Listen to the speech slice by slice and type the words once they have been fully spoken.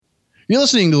You're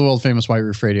listening to the world famous White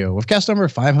Roof Radio with cast number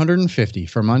 550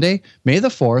 for Monday, May the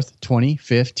 4th,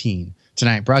 2015.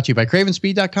 Tonight brought to you by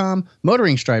CravenSpeed.com,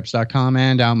 MotoringStripes.com,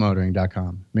 and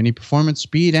OutMotoring.com. Mini performance,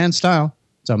 speed, and style.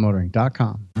 It's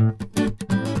OutMotoring.com.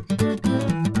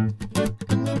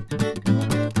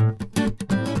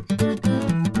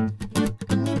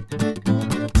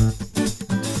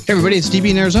 Hey everybody, it's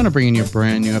DB in Arizona bringing you a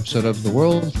brand new episode of the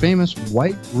world famous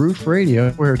White Roof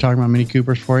Radio. We're talking about Mini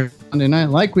Coopers for you Monday night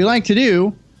like we like to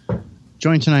do.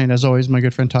 Joined tonight, as always, my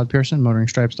good friend Todd Pearson,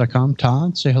 MotoringStripes.com.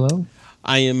 Todd, say hello.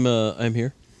 I'm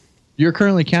here. You're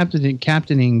currently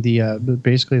captaining the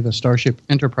basically the Starship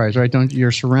Enterprise, right?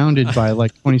 You're surrounded by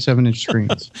like 27-inch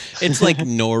screens. It's like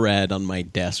NORAD on my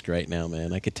desk right now,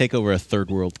 man. I could take over a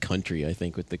third world country, I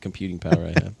think, with the computing power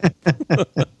I have.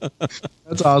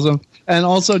 That's awesome. And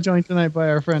also joined tonight by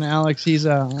our friend Alex. He's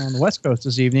on the West Coast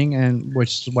this evening, and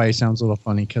which is why he sounds a little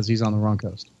funny because he's on the wrong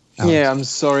coast. Alex. Yeah, I'm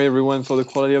sorry everyone for the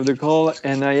quality of the call,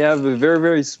 and I have a very,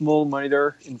 very small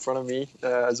monitor in front of me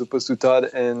as opposed to Todd,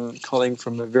 and calling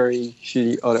from a very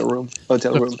shitty hotel room.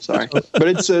 Sorry, but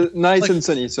it's nice and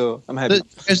sunny, so I'm happy. You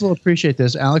guys will appreciate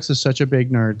this. Alex is such a big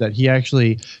nerd that he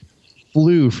actually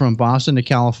flew from Boston to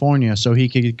California so he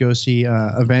could go see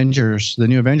Avengers, the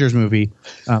new Avengers movie.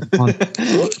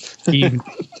 He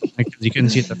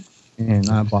couldn't see it in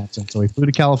Boston, so he flew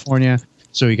to California.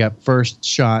 So he got first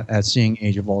shot at seeing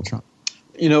Age of Ultron.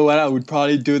 You know what? I would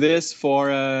probably do this for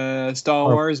Star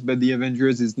Wars, but the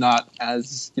Avengers is not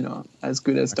as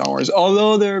good as Star Wars.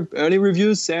 Although their early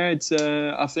reviews say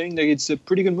I think that it's a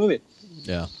pretty good movie.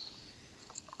 Yeah.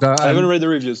 I haven't read the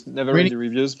reviews. Never read the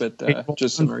reviews, but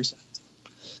just summaries.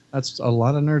 That's a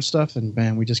lot of nerd stuff, and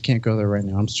man, we just can't go there right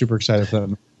now. I'm super excited for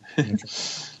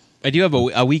that. I do have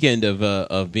a weekend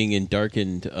of being in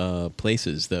darkened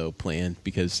places though planned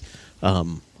because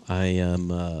I'm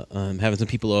having some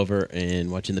people over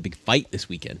and watching the big fight this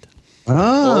weekend.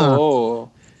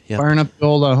 Oh, yeah. Firing up the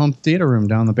old home theater room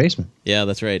down in the basement. Yeah,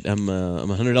 that's right. I'm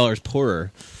 $100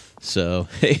 poorer. So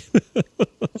hey,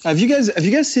 have you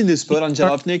guys seen this spot on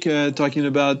Jalopnik talking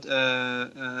about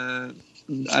I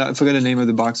forgot the name of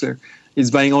the boxer.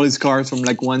 He's buying all his cars from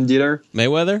like one dealer.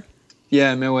 Mayweather?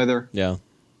 Yeah, Mayweather. Yeah.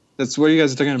 That's what you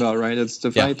guys are talking about, right? That's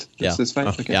the fight? That's this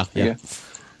fight? Okay. Yeah. Like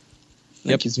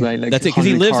Yep. He's buying like that's it, because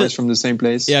he lives cars from the same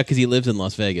place. Yeah, because he lives in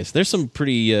Las Vegas. There's some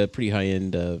pretty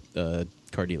high-end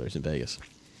car dealers in Vegas.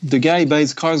 The guy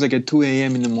buys cars like at 2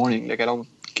 a.m. in the morning. Like, I don't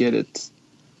get it.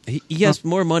 He has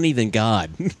more money than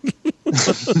God.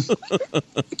 That's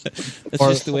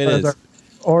just the way it is.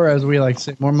 Or as we like to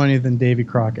say, more money than Davy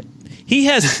Crockett. He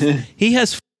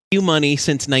has few money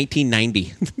since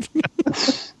 1990.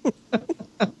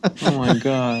 Oh my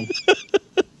God.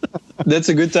 That's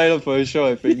a good title for a show,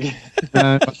 I think.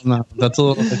 No, that's a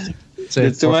little bit.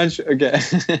 It's too much? Okay.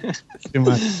 Too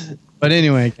much. But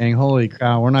anyway, gang, holy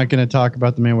cow. We're not going to talk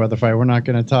about the Mayweather fight. We're not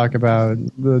going to talk about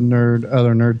the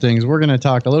other nerd things. We're going to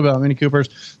talk a little bit about Mini Coopers,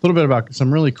 a little bit about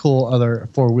some really cool other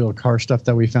four-wheel car stuff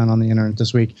that we found on the internet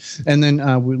this week. And then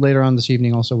later on this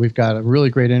evening, also, we've got a really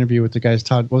great interview with the guys.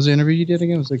 Todd, what was the interview you did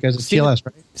again? It was the guys at TLS,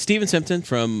 right? Steven Simpson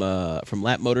from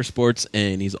Lap Motorsports,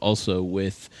 and he's also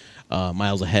with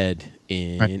Miles Ahead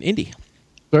in Indy.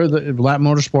 They're the Lap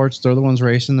Motorsports. They're the ones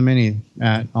racing the Mini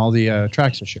at all the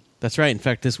tracks this year. That's right. In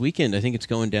fact, this weekend, I think it's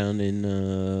going down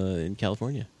in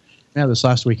California. Yeah, this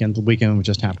last weekend, the weekend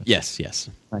just happened. Yes.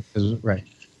 Right.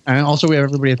 And also, we have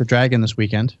everybody at the Dragon this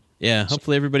weekend. Yeah,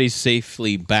 hopefully everybody's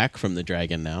safely back from the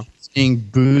Dragon now. Seeing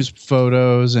booze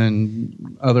photos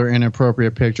and other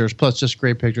inappropriate pictures, plus just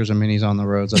great pictures of Minis on the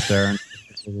roads up there. And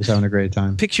just having a great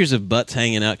time. Pictures of butts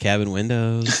hanging out cabin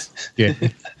windows. Yeah.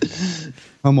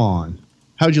 Come on.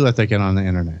 How'd you let that get on the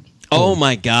internet? Oh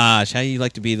my gosh. How do you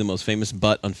like to be the most famous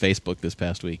butt on Facebook this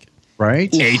past week?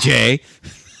 Right? AJ.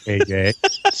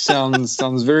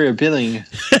 Sounds very appealing.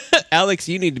 Alex,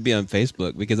 you need to be on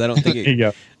Facebook because I don't think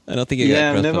it. I don't think it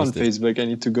got I'm never posted. on Facebook. I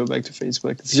need to go back to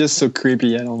Facebook. It's just so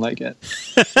creepy. I don't like it.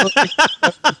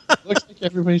 Looks like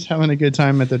everybody's having a good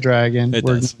time at the Dragon. It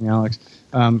does. Alex.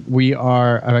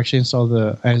 I've actually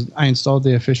installed I installed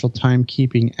the official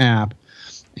timekeeping app,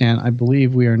 and I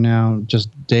believe we are now just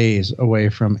days away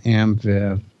from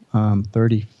AmViv.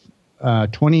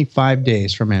 25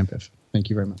 days from AmViv. Thank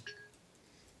you very much.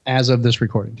 As of this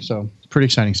recording, so pretty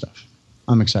exciting stuff.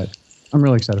 I'm excited. I'm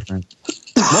really excited for him.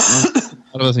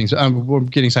 Other things. We're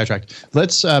getting sidetracked.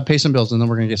 Let's pay some bills, and then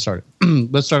we're going to get started.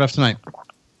 Let's start off tonight.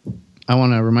 I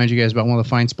want to remind you guys about one of the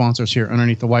fine sponsors here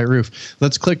underneath the white roof.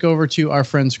 Let's click over to our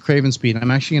friends Craven Speed.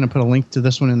 I'm actually going to put a link to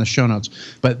this one in the show notes,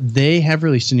 but they have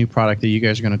released a new product that you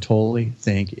guys are going to totally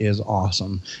think is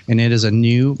awesome, and it is a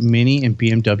new Mini and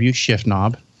BMW shift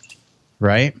knob,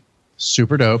 right?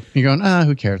 super dope. You're going,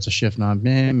 who cares? It's a shift knob.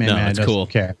 Man, it's cool.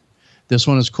 Care. This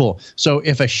one is cool. So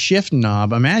if a shift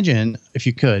knob, imagine if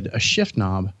you could, a shift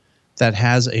knob that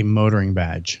has a motoring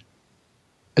badge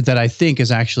that I think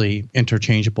is actually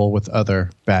interchangeable with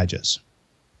other badges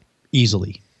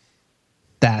easily.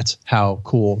 That's how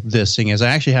cool this thing is. I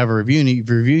actually have a review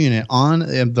unit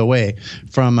on the way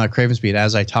from Craven Speed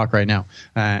as I talk right now,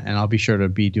 and I'll be sure to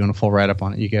be doing a full write-up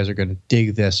on it. You guys are going to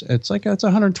dig this. It's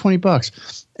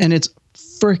 $120, and it's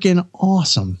freaking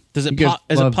awesome. Does it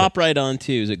pop right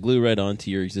onto? Is it glue right onto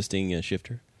your existing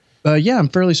shifter? Yeah, I'm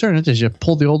fairly certain it is. You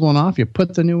pull the old one off, you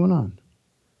put the new one on.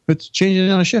 It's changing it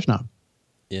on a shift knob.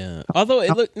 Yeah. Although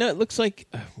it looks like,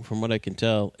 from what I can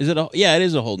tell, it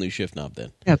is a whole new shift knob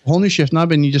then. Yeah, it's a whole new shift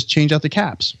knob, and you just change out the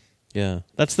caps. Yeah,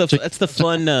 that's the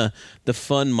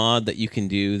fun mod that you can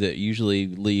do that usually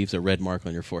leaves a red mark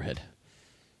on your forehead.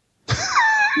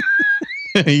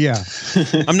 Yeah,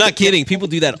 I'm not kidding. People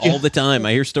do that all the time.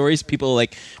 I hear stories. People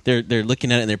they're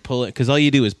looking at it and they're pulling because all you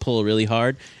do is pull really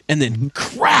hard and then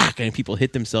crack, and people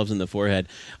hit themselves in the forehead.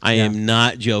 I am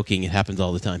not joking. It happens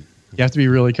all the time. You have to be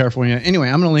really careful. Anyway,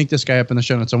 I'm going to link this guy up in the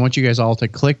show notes. I want you guys all to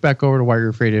click back over to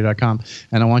wireroofradio.com,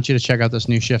 and I want you to check out this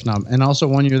new shift knob. And also,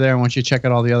 when you're there, I want you to check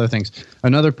out all the other things.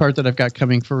 Another part that I've got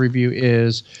coming for review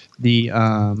is the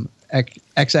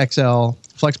XXL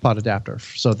FlexPod adapter.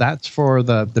 So that's for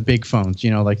the big phones,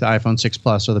 like the iPhone 6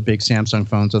 Plus or the big Samsung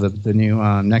phones or the new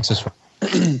Nexus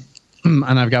phone.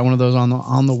 And I've got one of those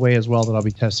on the way as well that I'll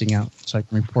be testing out, so I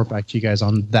can report back to you guys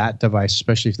on that device,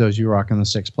 especially if those of you rocking the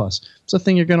 6 Plus. It's a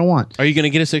thing you're going to want. Are you going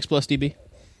to get a 6 Plus, DB?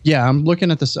 Yeah, I'm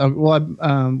looking at this. One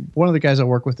of the guys I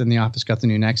work with in the office got the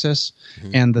new Nexus,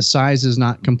 and the size is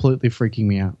not completely freaking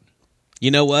me out. You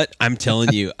know what? I'm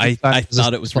telling you, I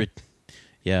thought it was.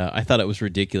 I thought it was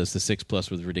ridiculous. The 6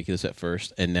 Plus was ridiculous at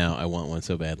first, and now I want one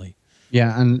so badly.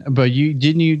 Yeah, but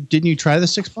didn't you try the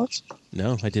 6 Plus?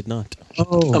 No, I did not.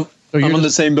 Oh. I'm on the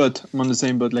same boat.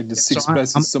 Like the 6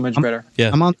 Plus is so much better. Yeah.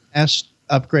 I'm on the S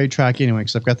upgrade track anyway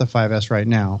because I've got the 5S right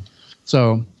now.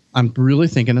 So I'm really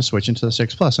thinking of switching to the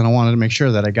 6 Plus, and I wanted to make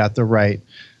sure that I got the right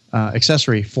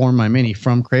accessory for my Mini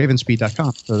from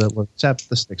cravenspeed.com so that we'll accept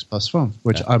the 6 Plus phone,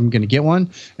 which I'm going to get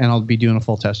one, and I'll be doing a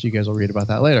full test. You guys will read about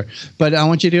that later. But I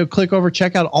want you to click over,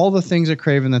 check out all the things at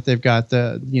Craven that they've got,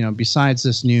 besides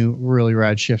this new really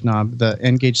rad shift knob, the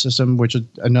N-Gauge system, which is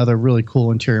another really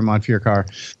cool interior mod for your car.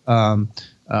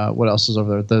 What else is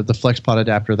over there? The FlexPod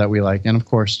adapter that we like. And, of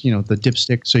course, the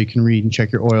dipstick so you can read and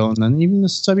check your oil. And then even the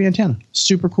stubby antenna.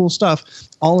 Super cool stuff.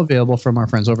 All available from our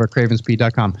friends over at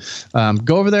cravenspeed.com.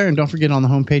 Go over there and don't forget on the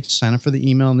homepage to sign up for the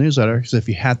email newsletter. Because if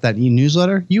you had that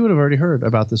e-newsletter, you would have already heard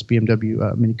about this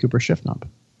BMW Mini Cooper shift knob.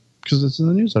 Because it's in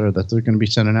the newsletter that they're going to be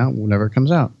sending out whenever it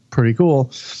comes out. Pretty cool.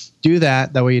 Do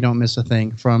that. That way you don't miss a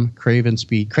thing from Craven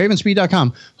Speed.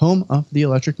 Cravenspeed.com, home of the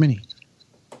electric Mini.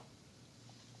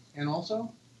 And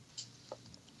also...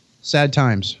 sad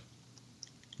times.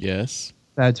 Yes.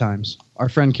 Sad times. Our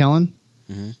friend Kellen,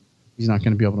 he's not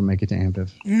going to be able to make it to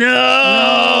Amviv.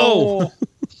 No!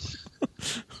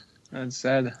 That's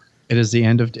sad. It is the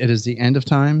end of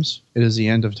times. It is the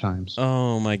end of times.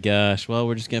 Oh my gosh. Well,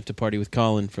 we're just going to have to party with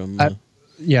Colin from...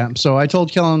 Yeah, so I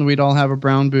told Kellen we'd all have a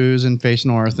brown booze and face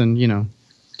north and,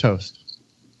 toast.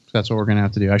 That's what we're going to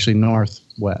have to do. Actually,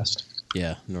 northwest.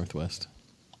 Yeah, northwest.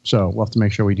 So we'll have to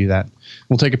make sure we do that.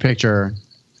 We'll take a picture,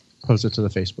 post it to the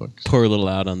Facebook. Pour a little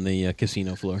out on the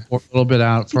casino floor. Pour a little bit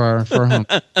out for our home.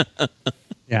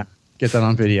 Yeah, get that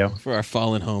on video. For our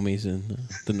fallen homies in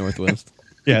the Northwest.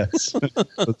 Yes.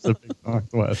 That's the big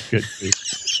Northwest. Good.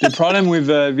 The problem with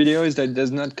video is that it does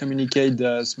not communicate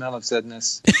the smell of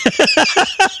sadness.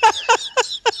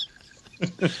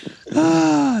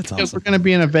 That's awesome. We're going to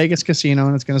be in a Vegas casino,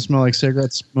 and it's going to smell like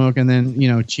cigarette smoke and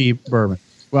then, cheap bourbon.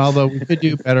 Well, though we could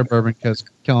do better bourbon because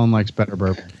Kellen likes better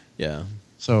bourbon. Yeah.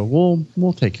 So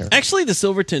we'll take care of it. Actually, the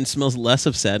Silverton smells less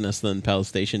of sadness than Palace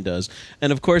Station does.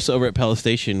 And, of course, over at Palace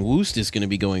Station, Woost is going to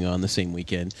be going on the same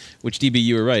weekend, which, DB,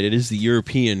 you were right. It is the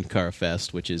European Car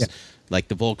Fest, which is like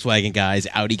the Volkswagen guys,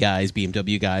 Audi guys,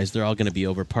 BMW guys. They're all going to be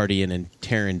over partying and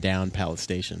tearing down Palace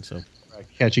Station. So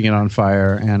catching it on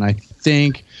fire. And I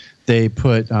think they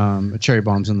put cherry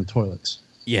bombs in the toilets.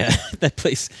 Yeah, that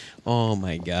place. Oh,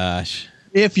 my gosh.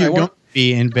 If you're going to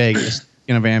be in Vegas,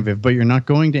 of Amviv, but you're not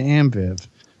going to Amviv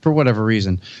for whatever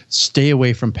reason, stay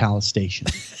away from Palace Station.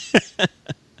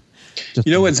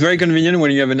 You know what's very convenient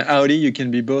when you have an Audi, you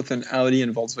can be both an Audi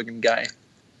and Volkswagen guy.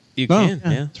 You can,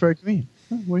 yeah. It's very convenient.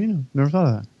 Oh, well, never thought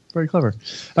of that. Very clever.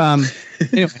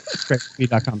 Anyway,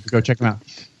 great.com. Go check them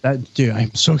out. Dude,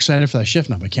 I'm so excited for that shift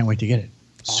knob. I can't wait to get it.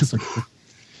 Awesome. Super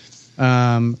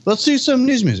cool. Let's do some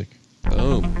news music.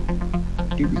 Oh.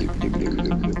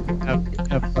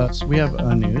 we have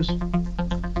news.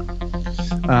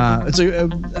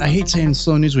 I hate saying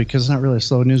slow news week because it's not really a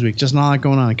slow news week. Just not a lot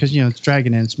going on because it's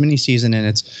dragging in. It's mini season and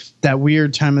it's that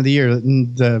weird time of the year.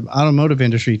 The automotive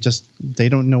industry they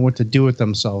don't know what to do with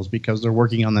themselves because they're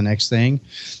working on the next thing,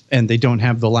 and they don't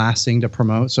have the last thing to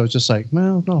promote. So it's just like,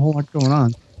 well, not a whole lot going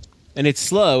on. And it's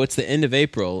slow. It's the end of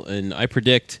April, and I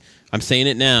predict. I'm saying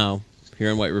it now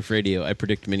here on White Roof Radio. I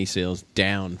predict mini sales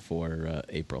down for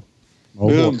April.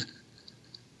 Oh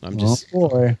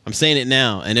boy. I'm saying it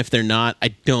now, and if they're not, I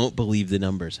don't believe the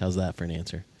numbers. How's that for an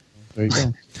answer? There you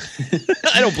go.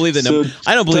 I don't believe the numbers.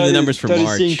 I don't believe the numbers for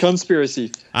March. Seeing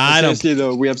conspiracy. I don't. Seriously,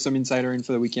 though, we have some insider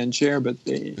info that we can share, but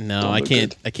I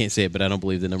can't. I can't say it, but I don't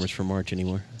believe the numbers for March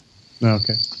anymore.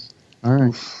 Okay. All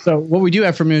right. So what we do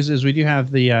have for news is we do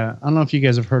have the. I don't know if you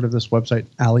guys have heard of this website,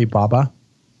 Alibaba.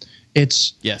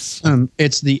 It's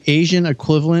the Asian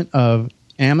equivalent of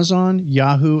Amazon,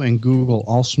 Yahoo, and Google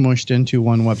all smushed into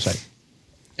one website,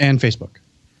 and Facebook.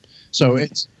 So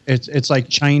it's like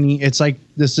Chinese. It's like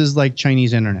this is like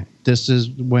Chinese internet. This is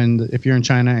if you're in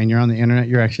China and you're on the internet,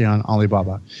 you're actually on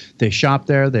Alibaba. They shop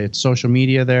there. They have social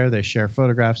media there. They share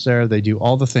photographs there. They do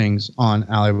all the things on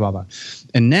Alibaba,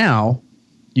 and now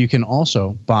you can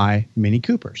also buy Mini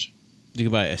Coopers. You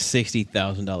can buy a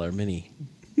 $60,000 Mini.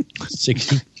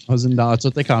 $60,000. That's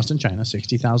what they cost in China.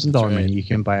 $60,000 Mini. You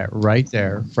can buy it right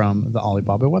there from the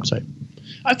Alibaba website.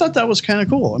 I thought that was kind of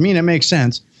cool. I mean, it makes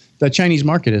sense. The Chinese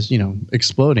market is,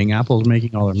 exploding. Apple's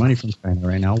making all their money from China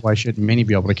right now. Why shouldn't Mini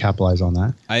be able to capitalize on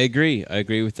that? I agree. I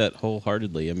agree with that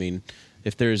wholeheartedly. I mean,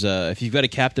 if you've got a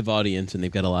captive audience and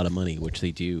they've got a lot of money, which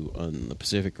they do on the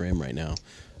Pacific Rim right now,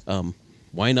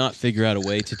 why not figure out a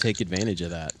way to take advantage of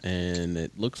that? And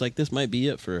it looks like this might be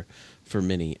it for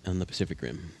Mini on the Pacific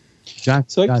Rim. John,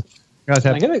 I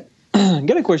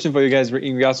got a question for you guys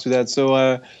in regards to that.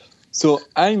 So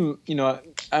I'm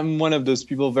one of those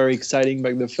people very excited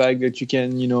by the fact that you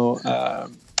can,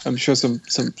 I'm sure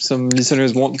some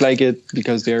listeners won't like it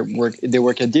because they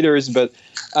work at dealers, but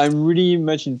I'm really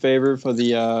much in favor for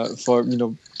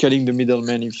cutting the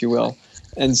middleman, if you will.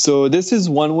 And so this is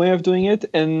one way of doing it.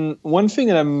 And one thing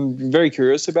that I'm very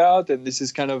curious about, and this is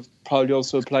kind of probably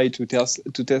also applied to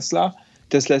Tesla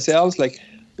sales, like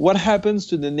what happens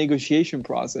to the negotiation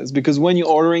process? Because when you're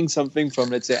ordering something from,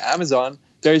 let's say, Amazon,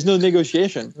 there is no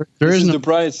negotiation. This is the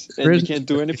price, and you can't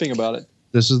do anything about it.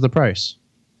 This is the price.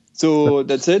 So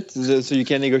that's it? So you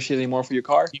can't negotiate anymore for your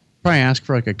car? You probably ask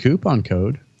for like a coupon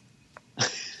code.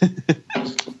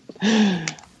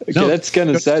 That's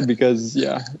kind of sad because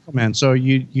man. So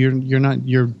you're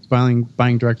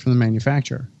buying direct from the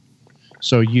manufacturer,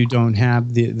 so you don't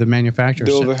have the manufacturer.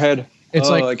 The overhead. It's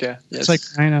okay. Yes.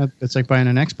 It's like buying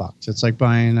an Xbox. It's like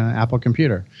buying an Apple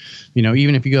computer.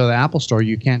 Even if you go to the Apple store,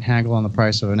 you can't haggle on the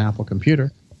price of an Apple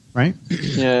computer, right?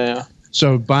 Yeah.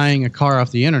 So buying a car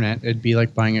off the internet, it'd be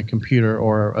like buying a computer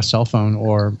or a cell phone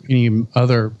or any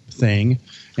other thing,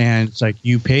 and it's like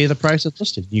you pay the price that's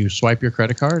listed. You swipe your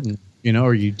credit card and.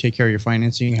 Or you take care of your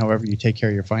financing, however you take care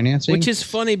of your financing. Which is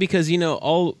funny because, many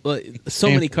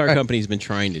car companies have been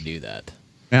trying to do that.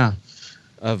 Yeah.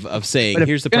 Of saying,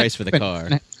 here's the price for the car.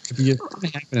 If it's going to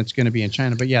happen, it's going to be in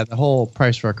China. But yeah, the whole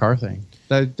price for a car thing,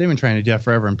 they've been trying to do that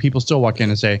forever. And people still walk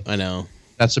in and say, I know.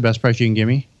 That's the best price you can give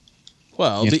me?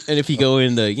 Well, and if you go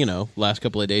in the, last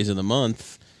couple of days of the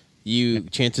month,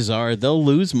 chances are they'll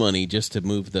lose money just to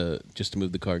move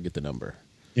the car, get the number.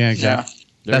 Yeah, exactly.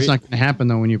 Yeah. That's not going to happen,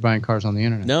 though, when you're buying cars on the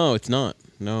internet. No, it's not.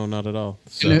 No, not at all.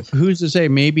 So. Who's to say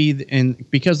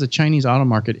because the Chinese auto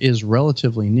market is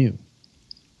relatively new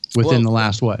within the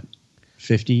last,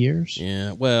 50 years?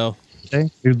 Yeah, well. Okay.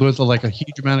 With like a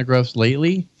huge amount of growth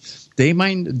lately, they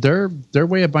might their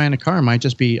way of buying a car might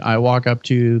just be I walk up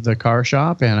to the car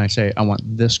shop and I say, I want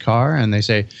this car. And they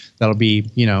say, that'll be,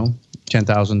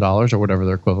 $10,000 or whatever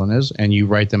their equivalent is, and you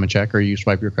write them a check or you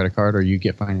swipe your credit card or you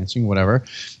get financing, whatever,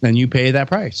 then you pay that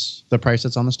price, the price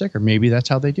that's on the sticker. Maybe that's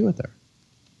how they do it there.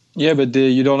 Yeah, but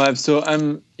you don't have. So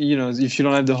if you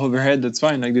don't have the overhead, that's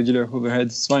fine. Like the dealer overhead,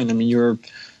 it's fine. I mean, you're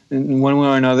in one way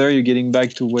or another, you're getting back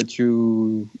to what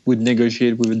you would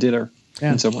negotiate with a dealer.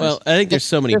 Yeah. Well, I think there's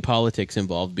so many politics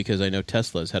involved because I know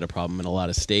Tesla's had a problem in a lot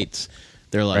of states.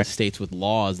 There are a lot of states with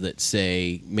laws that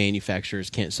say manufacturers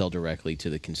can't sell directly to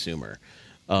the consumer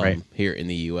here in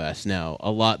the U.S. Now,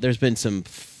 there's been some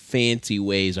fancy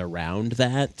ways around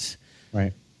that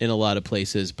in a lot of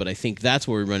places, but I think that's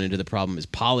where we run into the problem is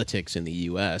politics in the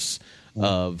U.S.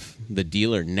 of the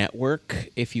dealer network.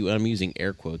 I'm using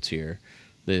air quotes here,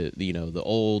 the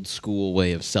old school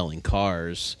way of selling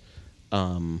cars.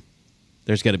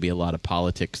 There's got to be a lot of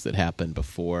politics that happen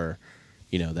before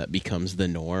that becomes the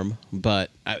norm.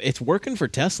 But it's working for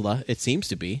Tesla. It seems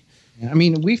to be. I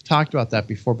mean, we've talked about that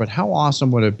before, but how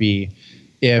awesome would it be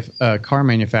if a car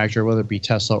manufacturer, whether it be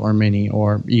Tesla or Mini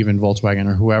or even Volkswagen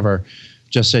or whoever,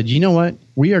 just said, you know what,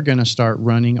 we are going to start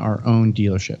running our own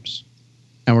dealerships.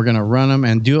 And we're going to run them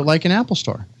and do it like an Apple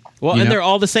store. Well, they're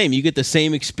all the same. You get the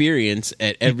same experience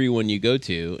at every one you go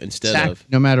to instead of...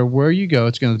 No matter where you go,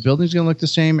 the building's going to look the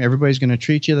same. Everybody's going to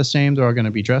treat you the same. They're all going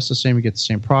to be dressed the same. You get the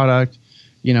same product.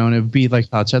 And it would be, like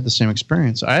Todd said, the same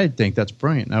experience. I think that's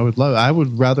brilliant. I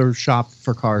would rather shop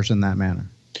for cars in that manner.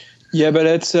 Yeah, but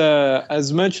it's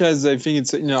as much as I think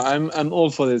it's I'm all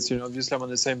for this. Obviously I'm on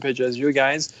the same page as you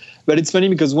guys. But it's funny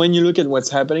because when you look at what's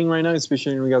happening right now,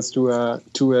 especially in regards to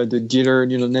the dealer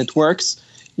networks,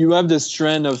 you have this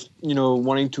trend of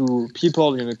wanting to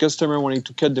customer wanting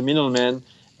to cut the middleman,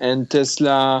 and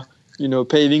Tesla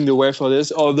paving the way for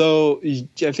this. Although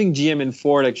I think GM and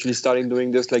Ford actually started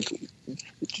doing this,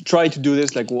 tried to do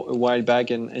this a while back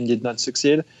and did not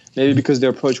succeed. Maybe because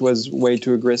their approach was way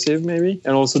too aggressive, maybe,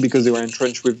 and also because they were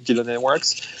entrenched with dealer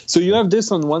networks. So you have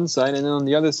this on one side, and then on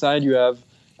the other side you have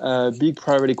big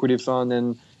private equity fund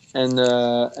and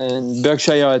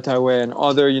Berkshire Hathaway and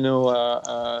other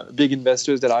big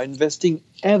investors that are investing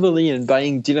heavily in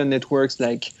buying dealer networks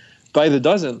by the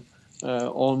dozen.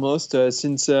 Almost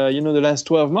since the last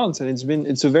 12 months, and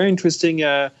it's a very interesting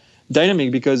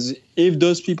dynamic, because if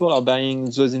those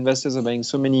investors are buying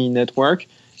so many network,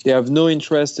 they have no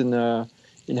interest in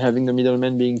having the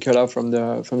middleman being cut off from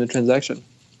the transaction.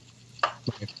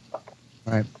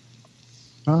 Right.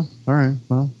 Oh, all right.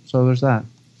 Well, so there's that.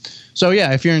 So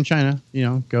yeah, if you're in China,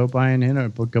 go buy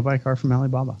go buy a car from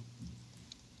Alibaba.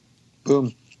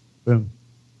 Boom.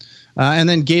 And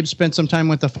then Gabe spent some time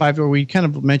with the 5-door. We kind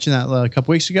of mentioned that a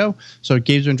couple weeks ago. So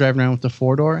Gabe's been driving around with the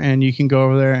 4-door, and you can go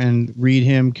over there and read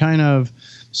him kind of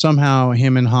somehow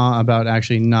him and Ha about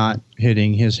actually not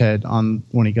hitting his head on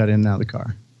when he got in and out of the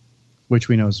car, which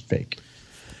we know is fake.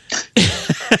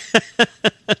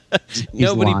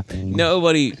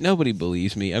 Nobody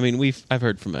believes me. I mean, I've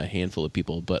heard from a handful of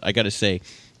people, but I got to say,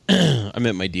 I'm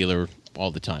at my dealer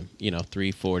all the time.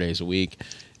 3-4 days a week.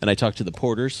 And I talk to the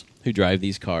porters who drive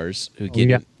these cars, who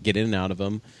get in and out of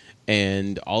them,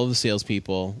 and all of the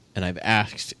salespeople. And I've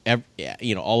asked,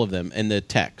 all of them, and the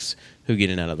techs who get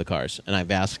in and out of the cars. And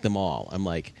I've asked them all. I'm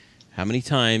like, how many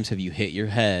times have you hit your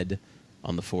head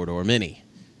on the 4-door Mini?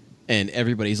 And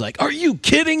everybody's like, are you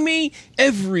kidding me?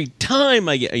 Every time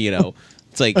I get,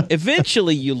 it's like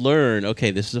eventually you learn,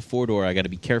 okay, this is a 4-door. I got to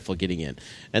be careful getting in.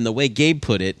 And the way Gabe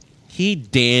put it, he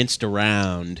danced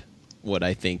around what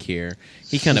I think here.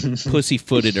 He kind of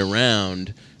pussyfooted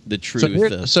around the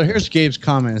truth. So here's Gabe's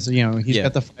comments. He's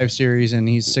got the 5 Series and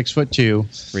he's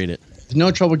 6'2". Read it. No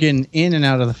trouble getting in and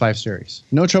out of the 5 Series.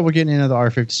 No trouble getting into the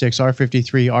R56,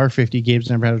 R53, R50. Gabe's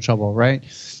never had trouble, right?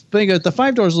 But he goes, the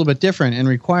 5-door is a little bit different and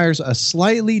requires a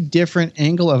slightly different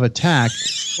angle of attack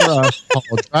for us all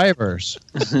drivers.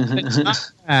 It's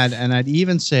not bad, and I'd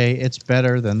even say it's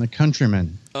better than the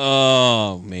Countryman.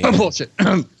 Oh, man. Bullshit.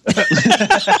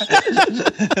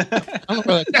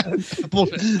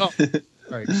 Bullshit. Oh.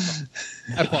 Sorry.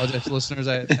 I apologize, listeners.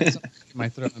 I had something in my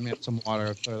throat. Let me have some water.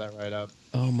 I'll clear that right up.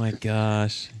 Oh, my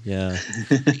gosh. Yeah.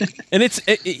 And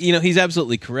he's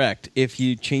absolutely correct. If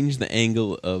you change the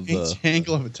angle of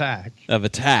attack,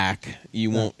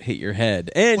 you won't hit your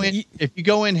head. And if you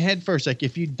go in head first,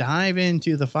 if you dive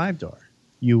into the 5-door,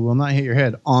 you will not hit your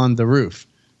head on the roof.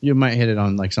 You might hit it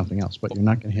on something else, but you're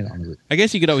not going to hit it on the roof. I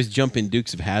guess you could always jump in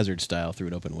Dukes of Hazzard style through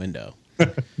an open window. You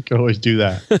could always do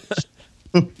that.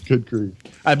 Good grief!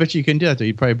 I bet you can do that though.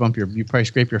 You'd probably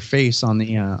scrape your face on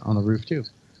the roof too,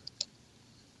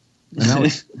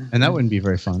 and that wouldn't be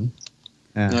very fun.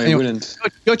 No, it wouldn't.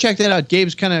 Go check that out.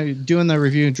 Gabe's kind of doing the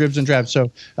review, dribs and drabs. So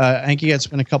I think he got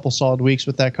spent a couple solid weeks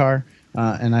with that car,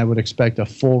 and I would expect a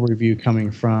full review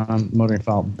coming from Motoring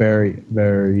File very,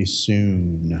 very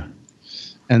soon.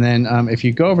 And then if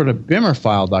you go over to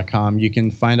bimmerfile.com, you can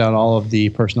find out all of the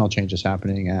personnel changes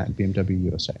happening at BMW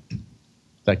USA.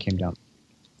 That came down.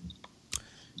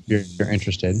 You're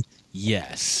interested.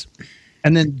 Yes.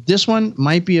 And then this one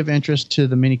might be of interest to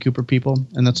the Mini Cooper people,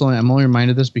 and I'm only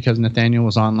reminded of this because Nathaniel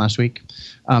was on last week.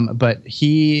 But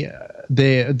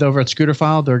over at Scooter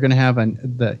File, they're going to have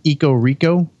the Eco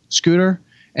Rico scooter,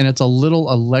 and it's a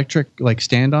little electric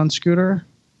stand-on scooter.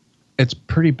 It's a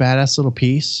pretty badass little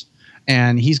piece,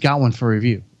 and he's got one for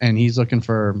review, and he's looking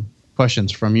for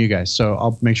questions from you guys. So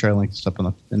I'll make sure I link this up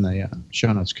in the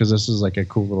show notes, because this is a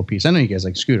cool little piece. I know you guys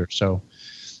like scooters, so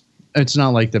it's not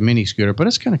like the Mini scooter, but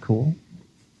it's kind of cool.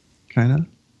 Kind of.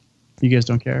 You guys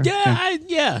don't care? Yeah,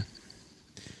 yeah.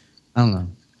 I don't know.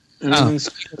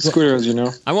 Scooters,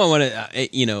 I want one.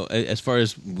 As far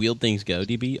as wheeled things go,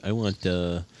 DB, I want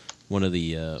one of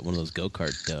those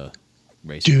go-kart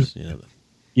racers. Dude.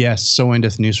 Yes, so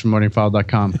in-depth news from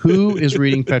morningfile.com. Who is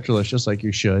reading Petrolicious like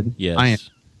you should? Yes. I am.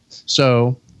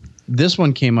 So this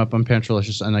one came up on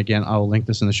Petrolicious, and again, I'll link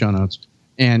this in the show notes.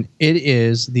 And it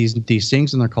is these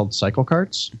things, and they're called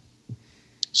Cyclecarts.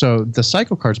 So the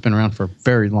Cyclecart's been around for a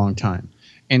very long time.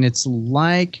 And it's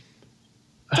like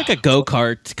a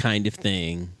go-kart kind of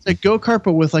thing. It's like go-kart,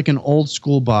 but with like an old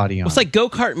school body on it. It's like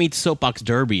go-kart meets soapbox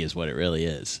derby is what it really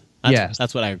is.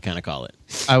 That's what I would kind of call it.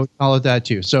 I would call it that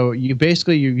too. So you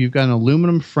basically you've got an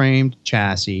aluminum framed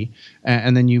chassis,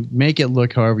 and then you make it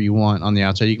look however you want on the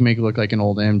outside. You can make it look like an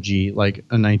old MG, like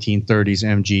a 1930s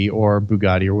MG or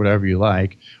Bugatti or whatever you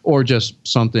like, or just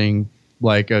something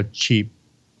like a cheap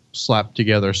slapped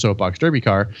together soapbox derby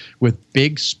car with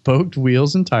big spoked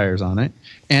wheels and tires on it,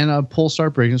 and a pull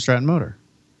start Briggs and Stratton motor.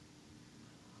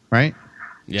 Right?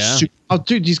 Yeah. Oh,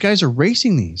 dude, these guys are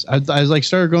racing these. I like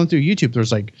started going through YouTube.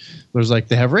 There's like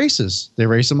they have races. They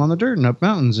race them on the dirt and up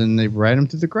mountains, and they ride them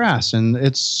through the grass, and they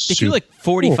do like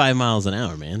 45 miles an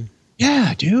hour, man.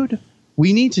 Yeah, dude.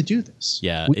 We need to do this.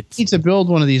 Yeah, we need to build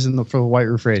one of these for the White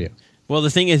Roof Radio. Well, the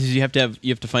thing is you have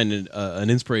to find an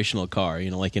inspirational car,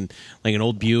 like an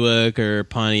old Buick or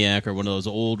Pontiac or one of those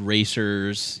old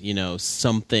racers,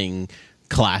 something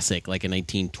classic like a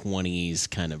 1920s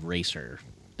kind of racer.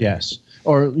 Yes.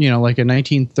 Or, like a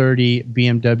 1930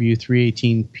 BMW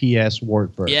 318 PS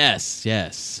Wartburg.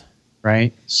 Yes.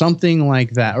 Right? Something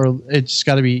like that. Or it's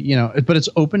got to be, but it's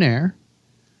open air.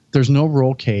 There's no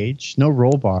roll cage, no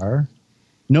roll bar,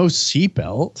 no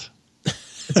seatbelt.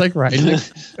 It's like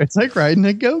riding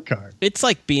a go-kart. It's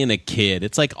like being a kid.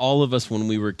 It's like all of us when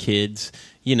we were kids,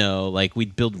 like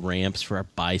we'd build ramps for our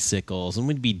bicycles and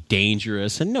we'd be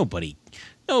dangerous, and nobody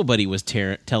was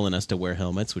telling us to wear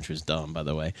helmets, which was dumb, by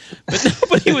the way. But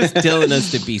nobody was telling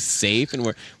us to be safe, and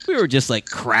we were just like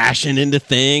crashing into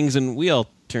things, and we all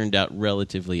turned out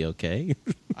relatively okay.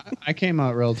 I came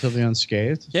out relatively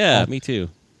unscathed. Yeah, me too.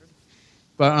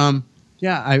 But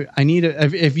yeah, I need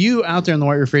if you out there in the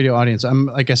White Roof Radio audience,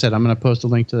 like I said, I'm going to post a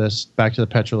link to this back to the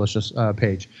Petrolicious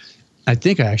page. I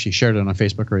think I actually shared it on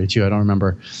Facebook already too. I don't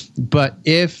remember. But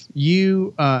if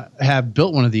you have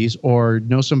built one of these or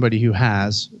know somebody who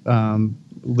has,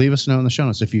 leave us a note in the show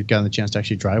notes if you've gotten the chance to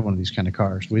actually drive one of these kind of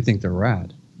cars. We think they're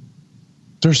rad.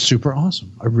 They're super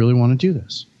awesome. I really want to do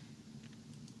this.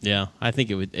 Yeah, I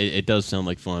think it does sound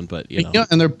like fun, but Yeah,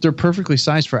 and they're perfectly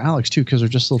sized for Alex too, because they're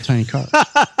just little tiny cars.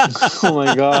 Oh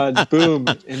my god! Boom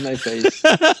in my face.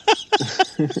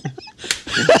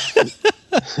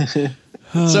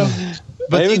 So,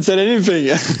 but I haven't said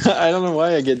anything. I don't know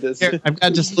why I get this. Here, I've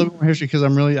got just a little more history because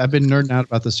I've been nerding out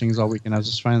about these things all weekend. I was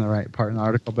just finding the right part in the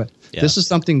article, but This is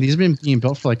something these have been being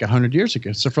built for like 100 years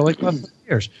ago. So for like 100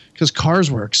 years, because cars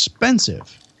were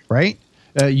expensive, right?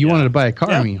 You wanted to buy a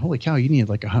car. Yeah. I mean, holy cow, you needed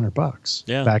like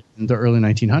 $100 back in the early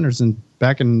 1900s. And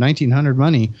back in 1900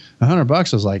 money,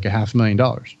 $100 was like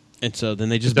 $500,000. And so then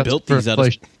they just built these out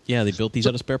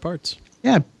of spare parts.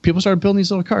 Yeah, people started building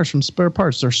these little cars from spare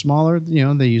parts. They're smaller,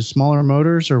 they use smaller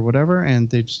motors or whatever, and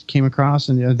they just came across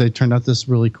and they turned out this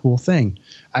really cool thing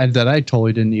that I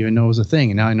totally didn't even know was a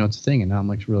thing. And now I know it's a thing, and now I'm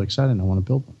like really excited and I want to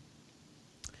build one.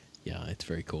 Yeah, it's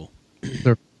very cool.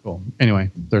 They're cool. Anyway,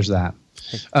 there's that.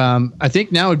 I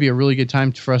think now would be a really good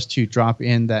time for us to drop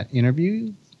in that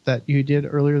interview that you did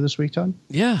earlier this week, Todd.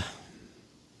 Yeah.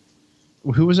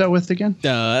 Who was that with again?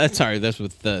 That's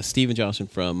with Steven Johnson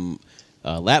from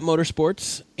Lap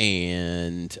Motorsports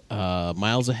and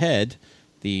Miles Ahead,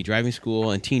 the driving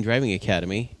school and teen driving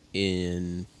academy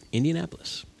in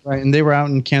Indianapolis. Right, and they were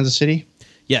out in Kansas City?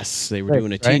 Yes, they were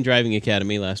doing a teen driving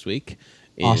academy last week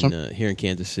here in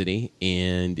Kansas City,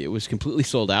 and it was completely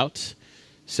sold out.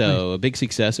 So a big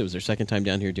success. It was their second time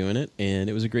down here doing it, and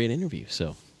it was a great interview.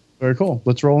 So very cool.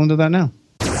 Let's roll into that now.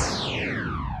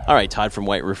 All right, Todd from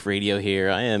White Roof Radio here.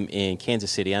 I am in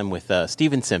Kansas City. I'm with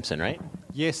Steven Simpson, right?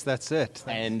 Yes, that's it.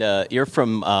 And you're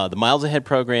from the Miles Ahead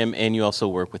program, and you also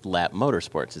work with Lap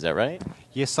Motorsports. Is that right?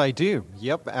 Yes, I do.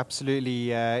 Yep,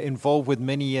 absolutely involved with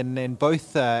many in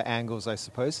both angles, I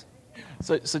suppose.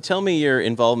 So tell me your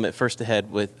involvement first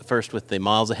with the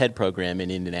Miles Ahead program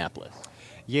in Indianapolis.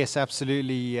 Yes,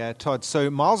 absolutely, Todd. So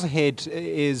Miles Ahead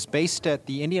is based at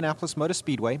the Indianapolis Motor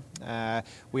Speedway.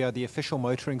 We are the official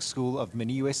motoring school of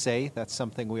Mini USA. That's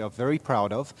something we are very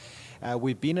proud of.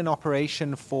 We've been in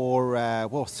operation for,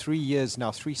 3 years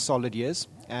now, 3 solid years.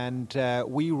 And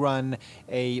we run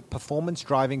a performance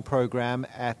driving program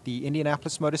at the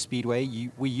Indianapolis Motor Speedway.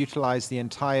 We utilize the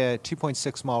entire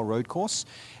 2.6-mile road course.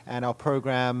 And our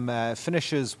program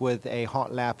finishes with a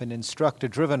hot lap, an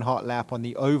instructor-driven hot lap on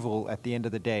the oval at the end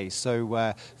of the day.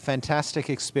 So fantastic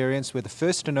experience. We're the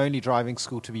first and only driving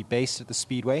school to be based at the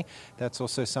Speedway. That's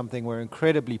also something we're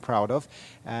incredibly proud of.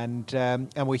 And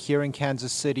we're here in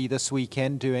Kansas City this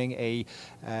weekend doing a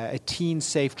teen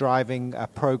safe driving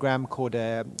program called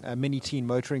a Mini Teen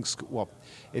Motoring School. Well,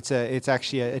 it's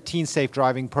actually a teen safe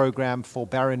driving program for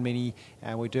Barron Mini,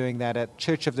 and we're doing that at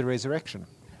Church of the Resurrection.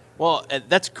 Well,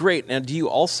 that's great. Now, do you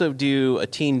also do a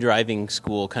teen driving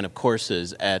school kind of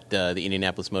courses at the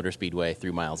Indianapolis Motor Speedway 3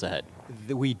 miles ahead?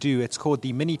 We do. It's called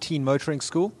the Mini Teen Motoring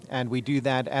School, and we do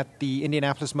that at the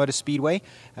Indianapolis Motor Speedway.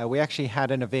 We actually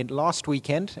had an event last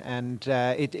weekend, and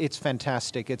it's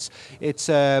fantastic. It's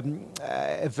a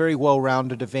very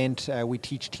well-rounded event. We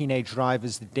teach teenage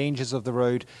drivers the dangers of the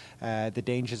road, the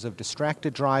dangers of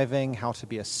distracted driving, how to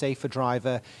be a safer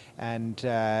driver, and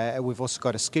we've also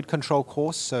got a skid control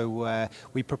course. So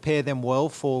we prepare them well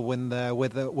for when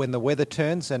the weather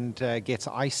turns and gets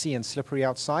icy and slippery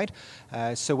outside.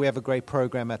 So we have a great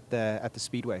program at the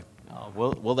Speedway. Oh,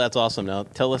 well, that's awesome. Now,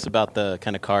 tell us about the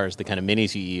kind of cars, the kind of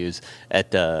minis you use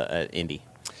at Indy.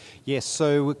 Yes,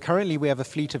 so currently we have a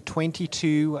fleet of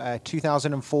 22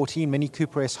 2014 Mini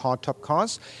Cooper S hardtop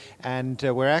cars, and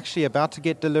we're actually about to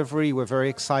get delivery. We're very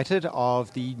excited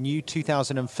of the new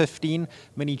 2015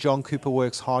 Mini John Cooper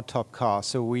Works hardtop car.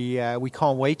 So we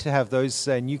can't wait to have those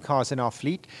new cars in our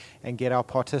fleet and get our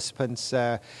participants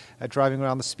driving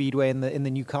around the speedway in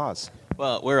the new cars.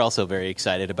 Well, we're also very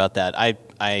excited about that.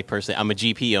 I personally, I'm a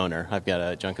GP owner. I've got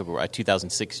a John Cooper, a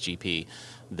 2006 GP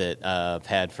that I've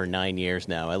had for 9 years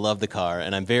now. I love the car,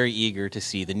 and I'm very eager to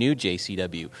see the new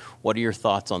JCW. What are your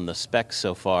thoughts on the specs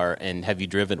so far, and have you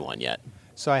driven one yet?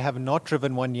 So I have not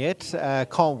driven one yet.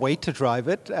 Can't wait to drive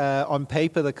it. On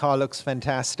paper, the car looks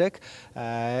fantastic.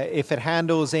 If it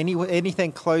handles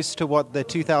anything close to what the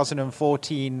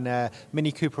 2014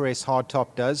 Mini Cooper S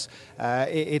hardtop does,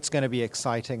 it's going to be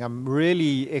exciting. I'm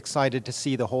really excited to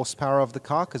see the horsepower of the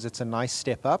car because it's a nice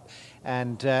step up,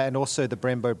 and also the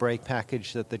Brembo brake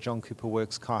package that the John Cooper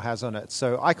Works car has on it.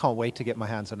 So I can't wait to get my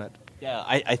hands on it. Yeah,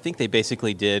 I think they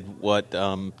basically did what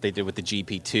they did with the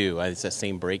GP2. It's the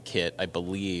same brake kit, I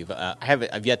believe.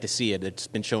 I've yet to see it. It's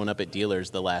been showing up at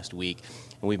dealers the last week,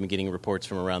 and we've been getting reports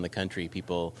from around the country,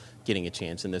 people getting a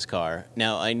chance in this car.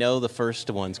 Now, I know the first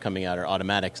ones coming out are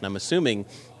automatics, and I'm assuming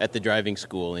at the driving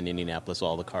school in Indianapolis,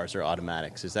 all the cars are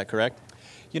automatics. Is that correct?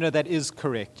 You know, that is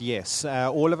correct, yes.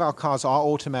 All of our cars are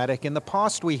automatic. In the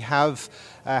past, we have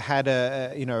had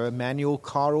a manual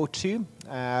car or two.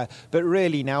 But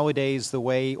really, nowadays, the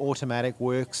way automatic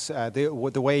works,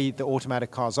 the way the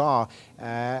automatic cars are,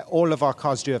 all of our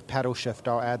cars do have paddle shift,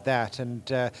 I'll add that.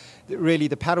 And really,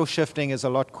 the paddle shifting is a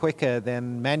lot quicker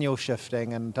than manual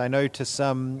shifting. And I know to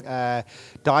some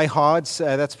diehards,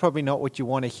 that's probably not what you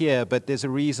want to hear, but there's a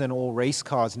reason all race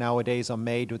cars nowadays are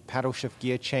made with paddle shift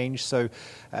gear change. So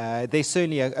they're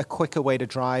certainly a quicker way to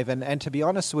drive. And to be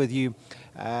honest with you,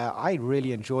 I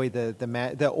really enjoy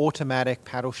the automatic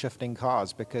paddle shifting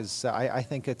cars because I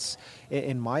think it's,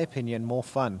 in my opinion, more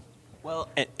fun. Well,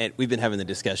 and we've been having the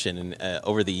discussion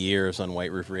over the years on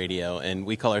White Roof Radio, and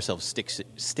we call ourselves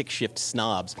stick shift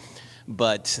snobs.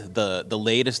 But the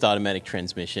latest automatic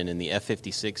transmission in the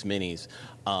F56 Minis,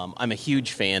 I'm a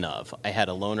huge fan of. I had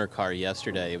a loaner car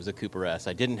yesterday. It was a Cooper S.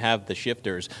 I didn't have the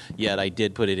shifters, yet I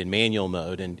did put it in manual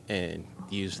mode and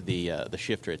use the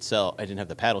shifter itself. I didn't have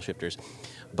the paddle shifters,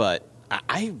 but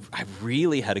I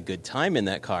really had a good time in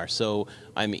that car. So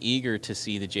I'm eager to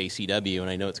see the JCW, and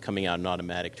I know it's coming out in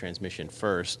automatic transmission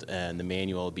first, and the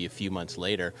manual will be a few months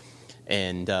later.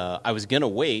 And I was going to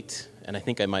wait, and I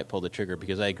think I might pull the trigger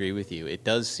because I agree with you. It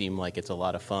does seem like it's a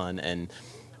lot of fun, and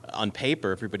on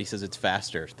paper, everybody says it's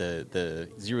faster. The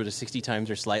 0 to 60 times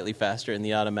are slightly faster in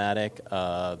the automatic.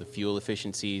 The fuel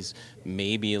efficiencies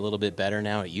may be a little bit better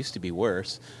now. It used to be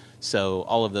worse. So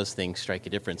all of those things strike a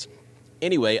difference.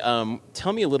 Anyway,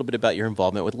 tell me a little bit about your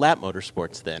involvement with lap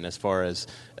motorsports then, as far as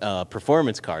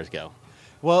performance cars go.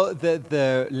 Well,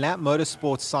 the lap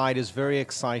motorsports side is very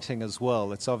exciting as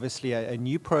well. It's obviously a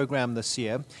new program this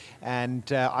year,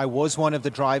 And I was one of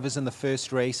the drivers in the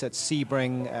first race at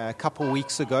Sebring a couple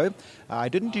weeks ago. I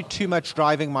didn't do too much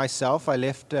driving myself. I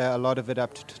left a lot of it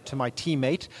up to my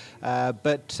teammate.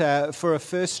 But for a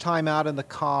first time out in the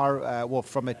car,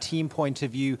 from a team point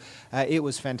of view, it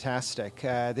was fantastic.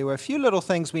 There were a few little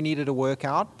things we needed to work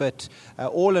out, but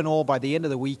all in all, by the end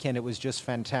of the weekend, it was just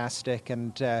fantastic.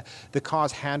 And the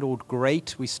cars handled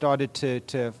great. We started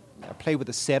to play with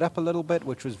the setup a little bit,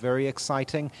 which was very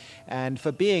exciting. And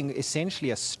for being essentially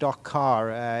a stock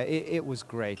car, it was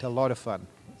great, a lot of fun.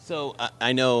 So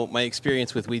I know my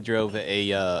experience with, we drove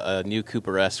a new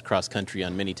Cooper S cross country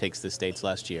on Mini Takes the States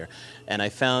last year, and I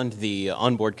found the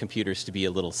onboard computers to be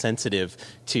a little sensitive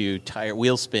to tire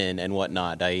wheel spin and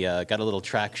whatnot. I got a little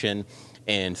traction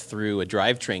and through a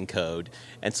drivetrain code.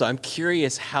 And so I'm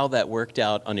curious how that worked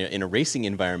out in a racing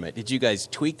environment. Did you guys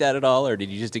tweak that at all, or did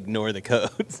you just ignore the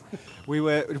codes? We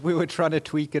were trying to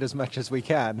tweak it as much as we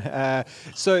can.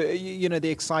 So the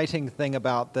exciting thing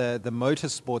about the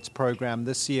motorsports program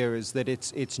this year is that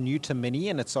it's new to Mini,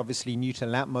 and it's obviously new to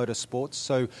lap motorsports.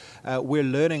 So we're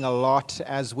learning a lot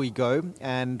as we go.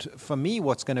 And for me,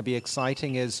 what's going to be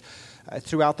exciting is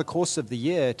throughout the course of the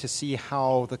year to see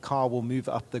how the car will move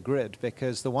up the grid,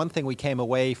 because the one thing we came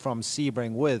away from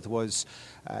Sebring with was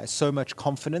so much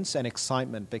confidence and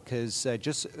excitement, because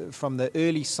just from the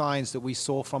early signs that we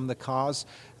saw from the cars,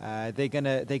 they're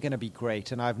gonna be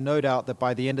great. And I've no doubt that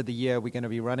by the end of the year we're going to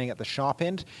be running at the sharp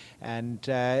end. And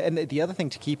the other thing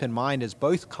to keep in mind is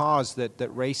both cars that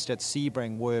raced at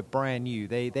Sebring were brand new.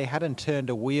 They hadn't turned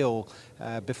a wheel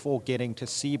before getting to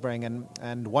Sebring,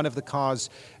 and one of the cars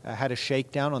had a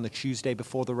shakedown on the Tuesday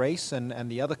before the race,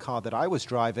 and the other car that I was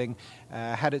driving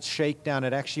had its shakedown.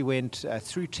 It actually went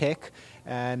through tech,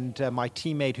 and my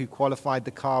teammate who qualified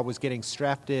the car was getting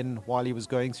strapped in while he was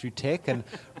going through tech and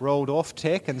rolled off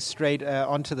tech and straight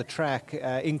onto the track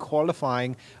in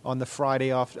qualifying on the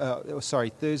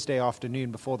Thursday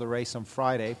afternoon before the race on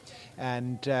Friday,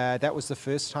 and that was the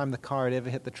first time the car had ever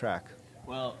hit the track.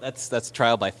 Well, that's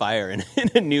trial by fire in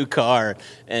a new car,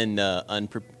 and I don't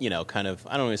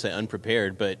want to say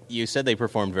unprepared, but you said they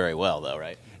performed very well, though,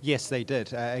 right? Yes, they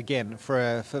did. Again,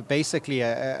 for basically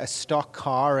a stock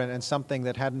car and something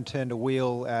that hadn't turned a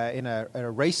wheel in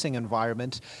a racing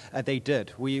environment, they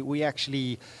did. We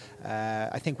actually,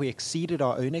 I think we exceeded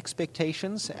our own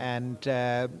expectations, and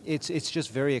it's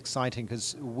just very exciting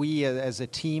because we as a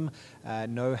team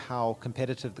know how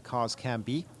competitive the cars can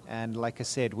be. And like I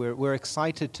said, we're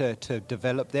excited to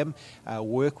develop them,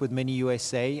 work with Mini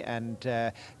USA, and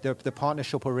the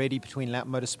partnership already between Lap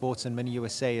Motorsports and Mini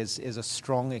USA is a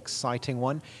strong, exciting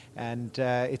one, and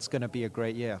it's going to be a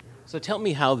great year. So tell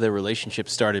me how the relationship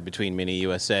started between Mini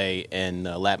USA and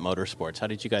Lap Motorsports. How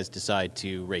did you guys decide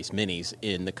to race minis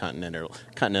in the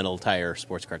Continental Tire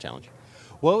Sports Car Challenge?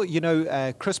 Well,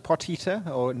 Chris Potita,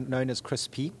 or known as Chris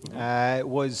P,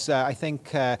 was, I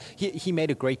think, he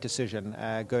made a great decision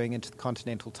going into the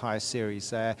Continental Tire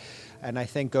Series. And I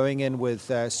think going in with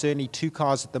certainly two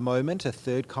cars at the moment, a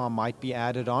third car might be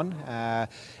added on.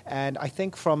 And I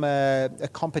think from a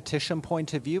competition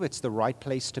point of view, it's the right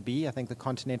place to be. I think the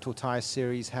Continental Tire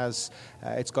Series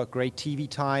it's got great TV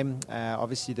time.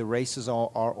 Obviously, the races are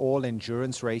all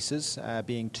endurance races,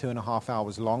 being 2.5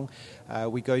 hours long.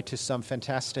 We go to some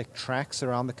fantastic tracks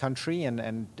around the country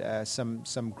and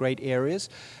some great areas.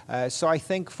 So I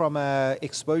think from an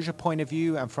exposure point of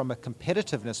view and from a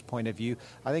competitiveness point of view,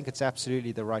 I think it's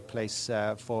absolutely the right place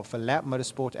for Lap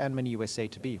Motorsport and Mini USA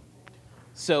to be.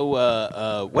 So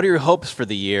what are your hopes for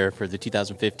the year, for the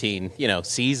 2015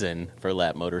 season for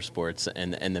Lap Motorsports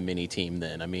and the Mini team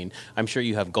then? I mean, I'm sure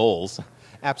you have goals.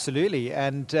 Absolutely,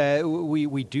 and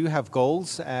we do have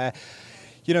goals.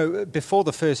 Before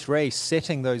the first race,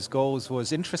 setting those goals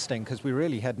was interesting because we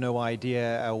really had no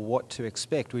idea what to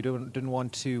expect. We didn't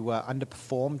want to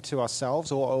underperform to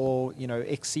ourselves or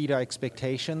exceed our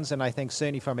expectations. And I think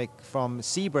certainly from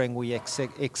Sebring, we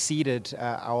exceeded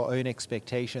our own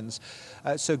expectations.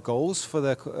 So goals for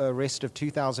the rest of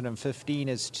 2015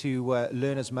 is to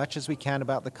learn as much as we can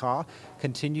about the car,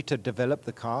 continue to develop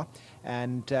the car,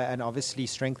 and obviously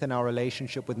strengthen our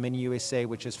relationship with Mini USA,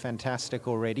 which is fantastic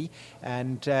already,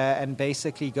 and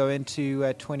basically go into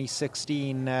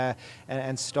 2016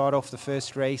 and start off the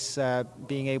first race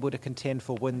being able to contend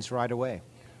for wins right away.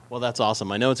 Well, that's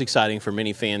awesome. I know it's exciting for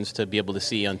Mini fans to be able to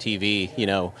see on TV,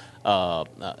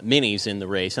 minis in the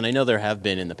race, and I know there have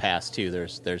been in the past too.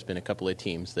 There's been a couple of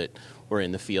teams that were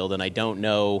in the field, and I don't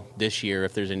know this year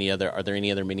if there's are there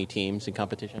any other Mini teams in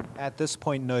competition? At this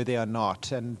point, no, they are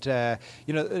not. And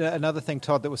another thing,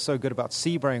 Todd, that was so good about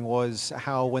Sebring was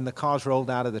how when the cars rolled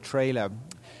out of the trailer,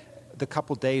 the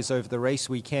couple days over the race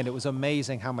weekend, it was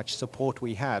amazing how much support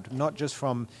we had, not just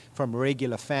from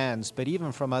regular fans, but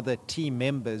even from other team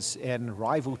members and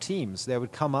rival teams. They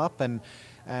would come up and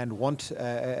want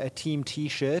a team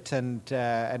T-shirt, and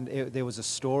there was a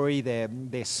story.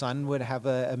 Their son would have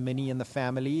a Mini in the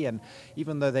family, and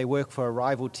even though they work for a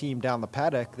rival team down the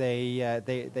paddock,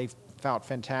 they felt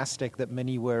fantastic that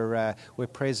Mini were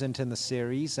present in the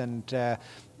series, and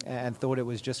thought it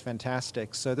was just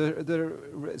fantastic. So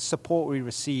the support we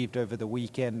received over the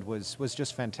weekend was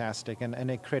just fantastic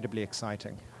and incredibly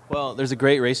exciting. Well, there's a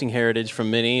great racing heritage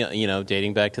from Mini,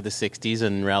 dating back to the 60s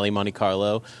and Rally Monte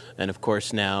Carlo, and of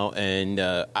course now. And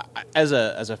as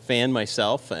a fan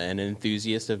myself and an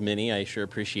enthusiast of Mini, I sure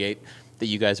appreciate that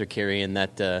you guys are carrying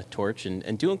that torch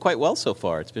and doing quite well so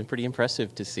far. It's been pretty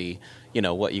impressive to see,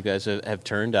 what you guys have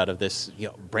turned out of this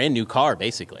brand new car,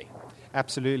 basically.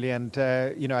 Absolutely, and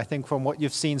I think from what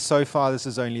you've seen so far, this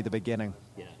is only the beginning.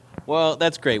 Yeah. Well,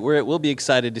 that's great. We'll be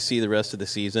excited to see the rest of the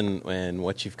season and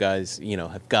what you guys,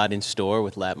 have got in store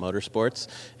with Lap Motorsports.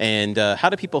 And how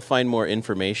do people find more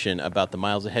information about the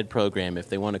Miles Ahead program if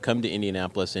they want to come to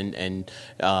Indianapolis and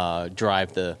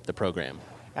drive the program?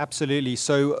 Absolutely.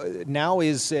 So now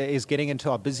is getting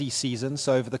into our busy season.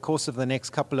 So over the course of the next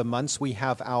couple of months, we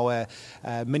have our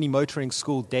mini motoring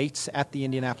school dates at the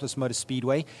Indianapolis Motor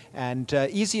Speedway. And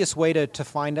easiest way to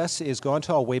find us is go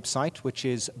onto our website, which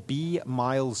is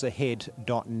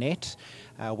bmilesahead.net.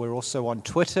 We're also on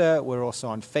Twitter. We're also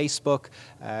on Facebook.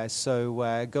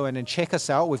 So go in and check us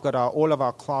out. We've got all of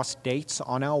our class dates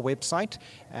on our website,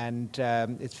 and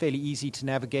it's fairly easy to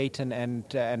navigate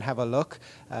and have a look.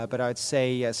 But I'd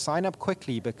say sign up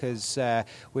quickly, because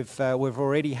we've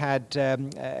already had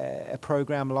a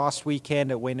program last weekend.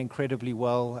 It went incredibly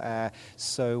well.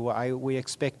 So we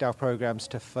expect our programs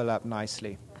to fill up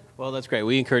nicely. Well, that's great.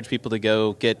 We encourage people to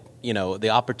go get, the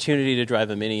opportunity to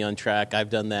drive a Mini on track. I've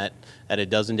done that at a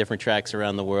dozen different tracks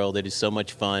around the world. It is so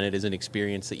much fun. It is an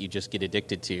experience that you just get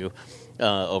addicted to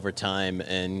over time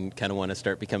and kind of want to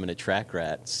start becoming a track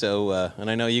rat. So, and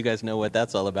I know you guys know what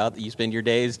that's all about. You spend your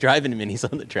days driving Minis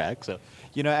on the track. So,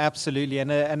 absolutely.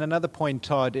 And another point,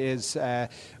 Todd, is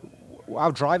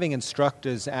our driving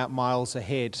instructors at Miles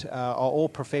Ahead are all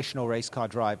professional race car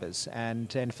drivers,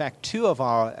 and in fact 2 of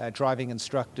our driving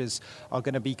instructors are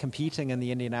going to be competing in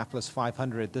the Indianapolis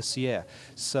 500 this year.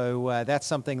 So that's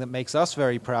something that makes us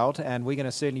very proud, and we're going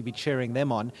to certainly be cheering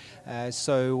them on.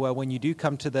 So when you do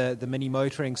come to the mini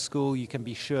motoring school, you can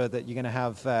be sure that you're going to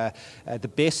have the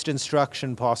best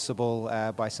instruction possible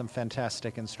by some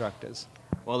fantastic instructors.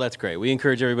 Well, that's great. We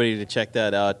encourage everybody to check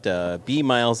that out,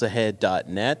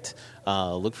 bmilesahead.net.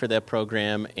 Look for that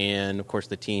program, and, of course,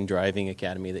 the Teen Driving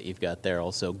Academy that you've got there.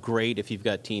 Also great if you've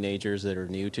got teenagers that are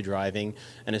new to driving,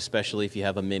 and especially if you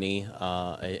have a Mini.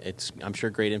 It's, I'm sure,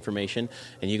 great information.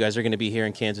 And you guys are going to be here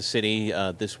in Kansas City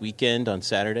this weekend on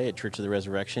Saturday at Church of the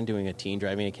Resurrection doing a Teen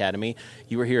Driving Academy.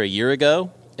 You were here a year ago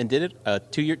and did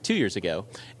it 2 years ago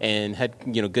and had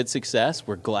good success.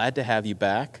 We're glad to have you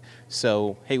back.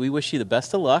 So, hey, we wish you the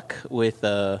best of luck with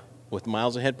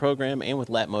Miles Ahead program and with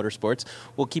Lap Motorsports.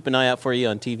 We'll keep an eye out for you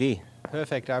on TV.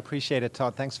 Perfect. I appreciate it,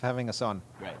 Todd. Thanks for having us on.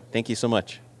 Right. Thank you so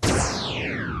much.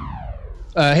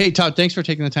 Hey, Todd, thanks for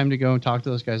taking the time to go and talk to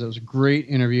those guys. That was a great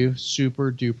interview.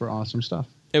 Super duper awesome stuff.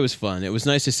 It was fun. It was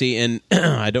nice to see, and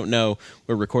I don't know,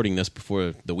 we're recording this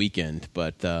before the weekend,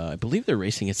 but I believe they're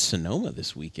racing at Sonoma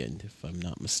this weekend, if I'm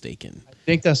not mistaken. I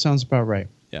think that sounds about right.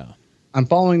 Yeah. I'm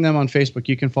following them on Facebook.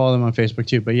 You can follow them on Facebook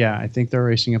too. But yeah, I think they're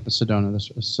racing up at Sonoma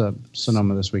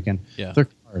this weekend. Yeah. Their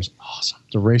car is awesome.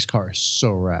 The race car is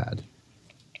so rad.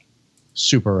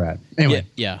 Super rad. Anyway.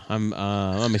 Yeah,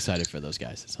 I'm excited for those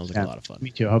guys. It sounds like a lot of fun.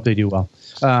 Me too. I hope they do well.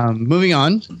 Moving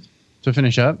on to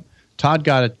finish up, Todd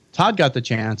got the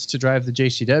chance to drive the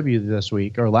JCW this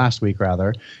week, or last week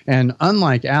rather, and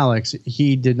unlike Alex,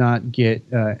 he did not get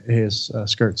his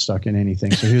skirt stuck in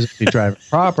anything, so he was able to drive it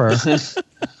proper.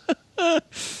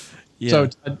 Yeah. So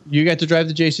you got to drive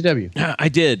the JCW. I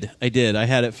did. I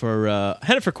had it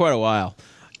for quite a while,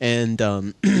 and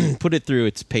put it through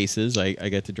its paces. I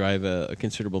got to drive a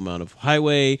considerable amount of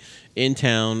highway, in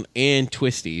town, and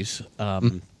twisties.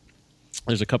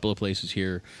 There's a couple of places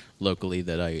here locally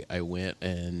that I went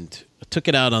and took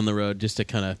it out on the road just to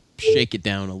kind of shake it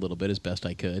down a little bit as best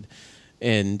I could.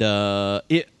 And I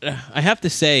have to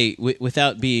say,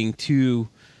 without being too,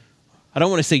 I don't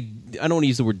want to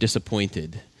use the word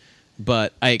disappointed,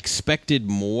 but I expected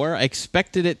more. I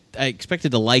expected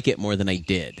to like it more than I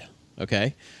did.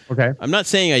 Okay. I'm not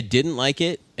saying I didn't like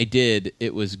it. I did.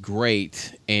 It was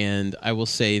great. And I will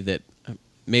say that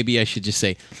maybe I should just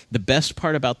say the best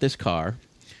part about this car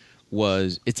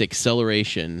was its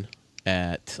acceleration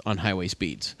on highway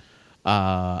speeds.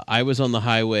 I was on the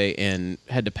highway and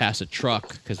had to pass a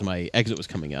truck because my exit was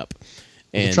coming up.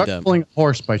 And, was a truck pulling a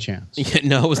horse by chance? Yeah,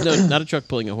 no, it was not a truck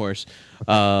pulling a horse,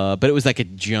 but it was like a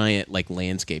giant like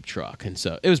landscape truck, and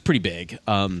so it was pretty big.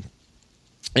 And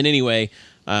anyway,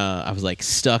 I was like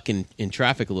stuck in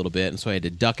traffic a little bit, and so I had to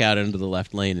duck out into the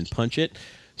left lane and punch it.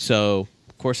 So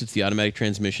of course it's the automatic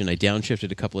transmission. I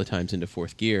downshifted a couple of times into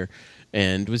fourth gear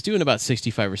and was doing about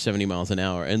 65 or 70 miles an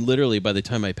hour. And literally by the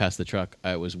time I passed the truck,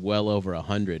 I was well over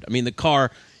 100. I mean, the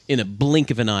car in a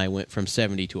blink of an eye went from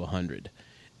 70 to 100,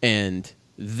 and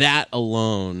that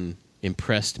alone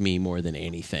impressed me more than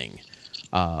anything.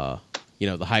 The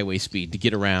highway speed to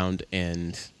get around,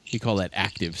 and you call that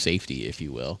active safety, if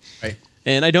you will. Right.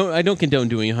 And I don't condone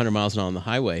doing 100 miles an hour on the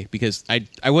highway because I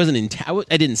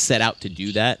didn't set out to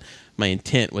do that. My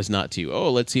intent was not to,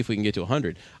 let's see if we can get to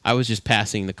 100. I was just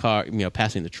passing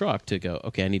the truck to go,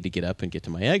 okay, I need to get up and get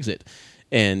to my exit.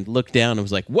 And looked down and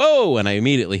was like, whoa, and I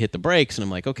immediately hit the brakes, and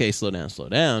I'm like, okay, slow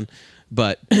down.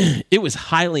 But it was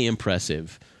highly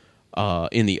impressive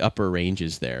in the upper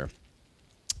ranges there.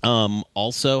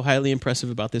 Also highly impressive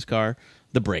about this car,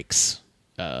 the brakes.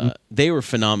 They were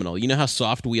phenomenal. You know how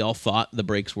soft we all thought the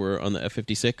brakes were on the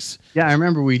F-56? Yeah, I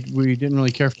remember we didn't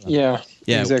really care for them. Yeah,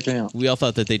 exactly. Yeah. We all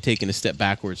thought that they'd taken a step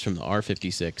backwards from the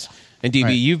R-56. And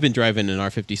DB, You've been driving an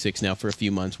R-56 now for a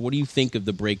few months. What do you think of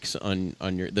the brakes on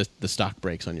your the stock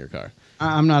brakes on your car?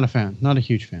 I'm not a fan. Not a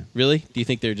huge fan. Really? Do you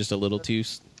think they're just a little too...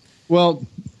 Well,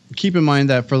 keep in mind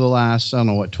that for the last,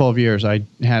 12 years, I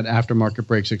had aftermarket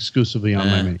brakes exclusively on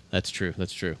my Mini. That's true.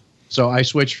 So I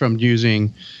switched from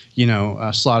using,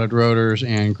 slotted rotors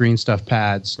and green stuff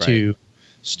pads to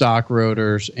stock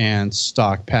rotors and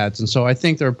stock pads. And so I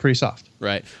think they're pretty soft.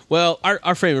 Right. Well,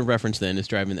 our frame of reference then is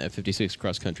driving the F-56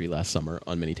 cross country last summer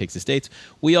on Mini Takes the States.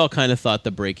 We all kind of thought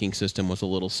the braking system was a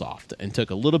little soft and took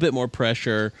a little bit more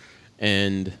pressure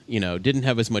and, didn't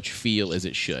have as much feel as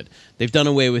it should. They've done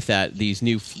away with that. The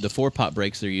 4-pot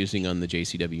brakes they're using on the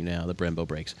JCW now, the Brembo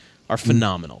brakes, are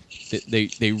phenomenal.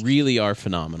 They really are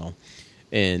phenomenal.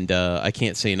 And I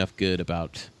can't say enough good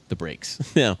about the brakes.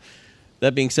 Now,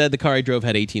 that being said, the car I drove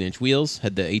had 18-inch wheels,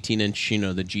 had the 18-inch,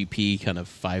 the GP kind of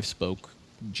 5-spoke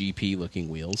GP-looking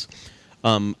wheels.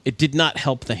 It did not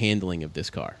help the handling of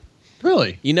this car.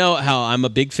 Really? You know how I'm a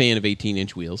big fan of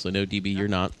 18-inch wheels. I know, DB, you're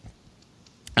not.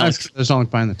 Alex, I just don't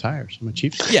like buying the tires. I'm a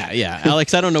cheapskate. Yeah.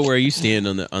 Alex, I don't know where you stand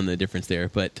on the difference there,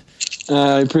 but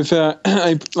I prefer.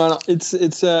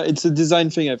 It's a design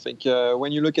thing. I think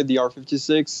when you look at the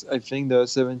R56, I think the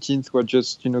 17th were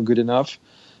just good enough,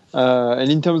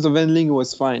 and in terms of handling, it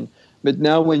was fine. But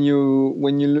now when you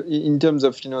look in terms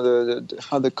of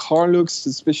how the car looks,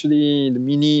 especially the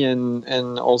Mini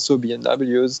and also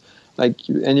BMWs. Like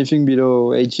anything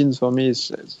below 18 for me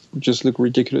is just look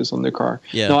ridiculous on the car.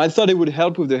 Yeah. No, I thought it would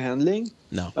help with the handling.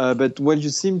 No. But what you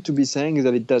seem to be saying is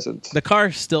that it doesn't. The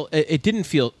car still, it didn't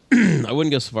feel, I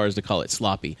wouldn't go so far as to call it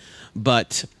sloppy,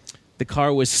 but the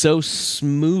car was so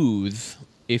smooth,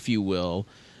 if you will,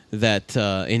 that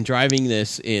in driving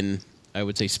this in, I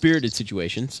would say, spirited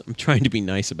situations, I'm trying to be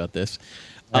nice about this,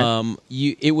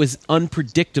 it was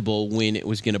unpredictable when it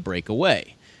was going to break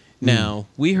away. Now,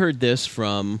 we heard this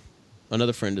from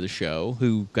another friend of the show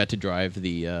who got to drive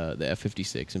the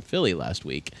F-56 in Philly last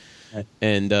week,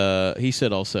 and he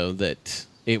said also that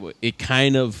it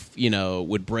kind of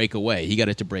would break away. He got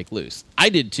it to break loose. I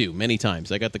did too many times.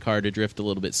 I got the car to drift a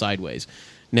little bit sideways.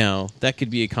 Now that could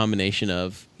be a combination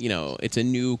of it's a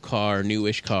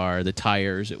newish car. The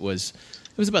tires it was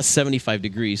about 75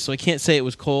 degrees, so I can't say it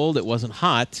was cold. It wasn't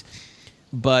hot.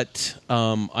 But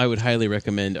I would highly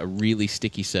recommend a really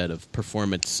sticky set of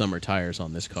performance summer tires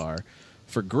on this car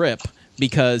for grip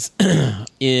because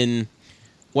in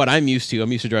what I'm used to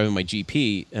driving my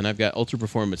GP, and I've got ultra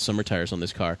performance summer tires on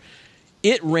this car.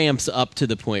 It ramps up to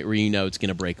the point where it's going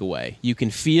to break away. You can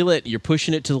feel it. You're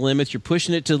pushing it to the limits.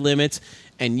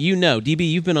 And DB,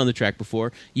 you've been on the track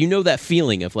before. You know that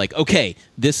feeling of like, okay,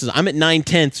 I'm at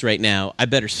 9/10 right now. I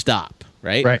better stop.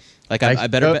 Right. Like I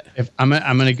better. If I'm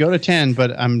going to go to 10,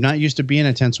 but I'm not used to being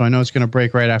at 10, so I know it's going to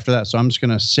break right after that. So I'm just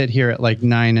going to sit here at like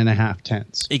 9.5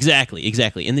 tenths. Exactly.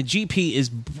 And the GP is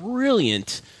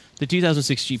brilliant. The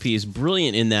 2006 GP is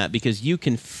brilliant in that because you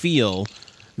can feel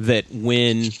that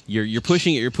when you're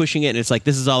pushing it, and it's like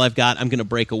this is all I've got. I'm going to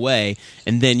break away,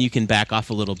 and then you can back off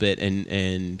a little bit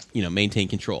and maintain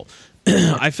control.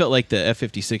 I felt like the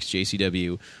F-56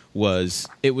 JCW was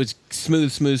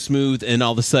smooth, and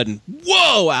all of a sudden,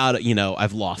 whoa!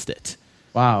 I've lost it.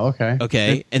 Wow.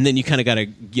 Okay. And then you kind of got to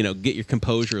get your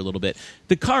composure a little bit.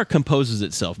 The car composes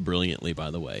itself brilliantly,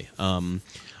 by the way.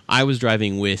 I was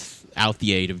driving without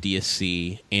the aid of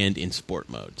DSC and in sport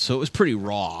mode, so it was pretty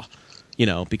raw.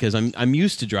 because I'm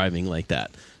used to driving like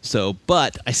that. So,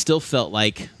 but I still felt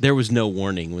like there was no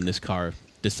warning when this car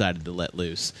decided to let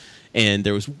loose, and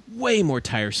there was way more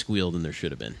tire squeal than there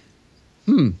should have been.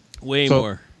 Way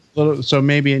more. So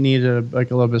maybe it needed a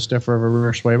little bit stiffer of a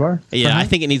rear sway bar? Yeah, perhaps? I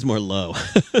think it needs more low.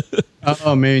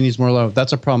 Maybe it needs more low.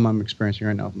 That's a problem I'm experiencing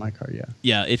right now with my car, yeah.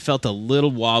 Yeah, it felt a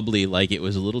little wobbly, like it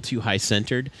was a little too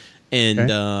high-centered,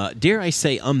 and dare I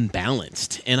say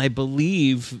unbalanced. And I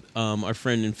believe our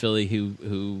friend in Philly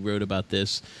who wrote about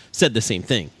this said the same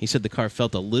thing. He said the car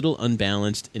felt a little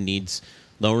unbalanced and needs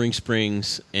lowering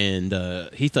springs, and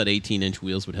he thought 18-inch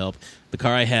wheels would help. The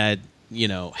car I had,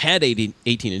 had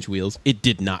 18-inch wheels. It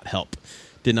did not help.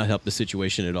 Did not help the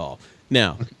situation at all.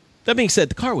 Now, that being said,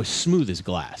 the car was smooth as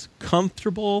glass,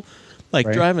 comfortable,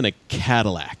 like driving a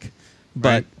Cadillac.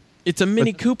 But it's a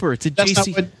Mini Cooper. It's a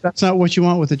JC. That's not what you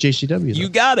want with a JCW. You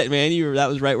got it, man. That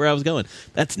was right where I was going.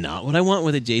 That's not what I want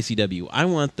with a JCW. I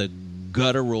want the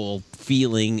guttural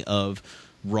feeling of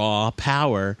raw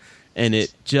power, and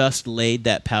it just laid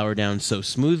that power down so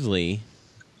smoothly,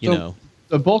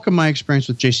 The bulk of my experience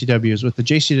with JCW is with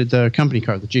the company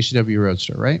car, the JCW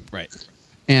Roadster, right? Right.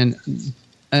 And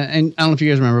I don't know if you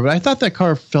guys remember, but I thought that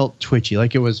car felt twitchy.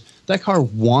 Like that car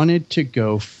wanted to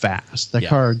go fast. That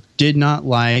car did not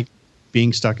like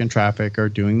being stuck in traffic or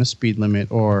doing the speed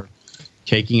limit or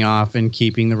taking off and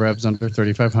keeping the revs under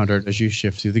 3,500 as you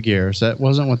shift through the gears. That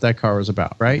wasn't what that car was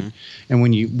about, right? Mm-hmm. And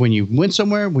when you went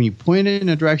somewhere, when you pointed in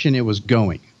a direction, it was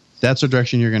going. That's the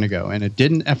direction you're going to go. And it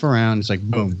didn't F around. It's like,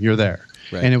 boom, you're there.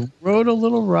 Right. And it rode a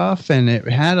little rough, and it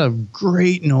had a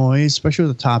great noise, especially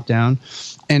with the top down.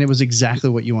 And it was exactly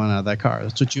what you want out of that car.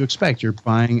 That's what you expect. You're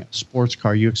buying a sports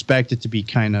car. You expect it to be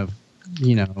kind of,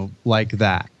 like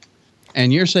that.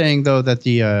 And you're saying, though, that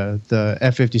the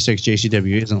F56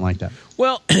 JCW isn't like that.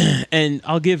 Well, and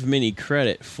I'll give Mini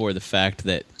credit for the fact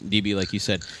that, DB, like you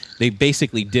said, they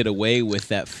basically did away with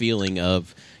that feeling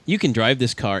of you can drive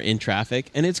this car in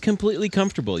traffic, and it's completely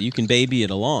comfortable. You can baby it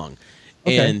along.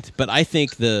 Okay. But I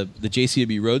think the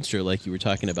JCW Roadster, like you were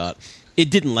talking about, it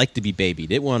didn't like to be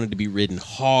babied. It wanted to be ridden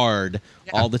hard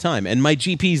all the time. And my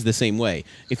GP's the same way.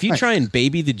 If you try and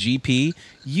baby the GP,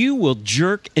 you will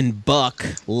jerk and buck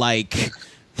like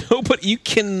nobody. You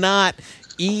cannot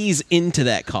ease into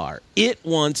that car. It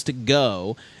wants to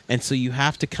go, and so you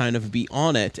have to kind of be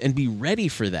on it and be ready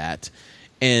for that.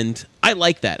 And I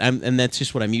like that, and that's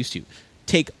just what I'm used to.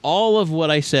 Take all of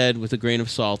what I said with a grain of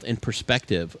salt and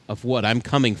perspective of what I'm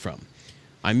coming from.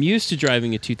 I'm used to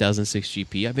driving a 2006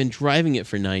 GP. I've been driving it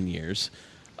for 9 years,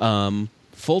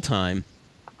 full time.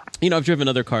 I've driven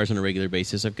other cars on a regular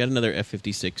basis. I've got another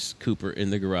F56 Cooper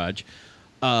in the garage.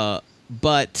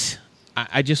 But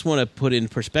I just want to put in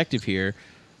perspective here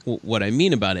what I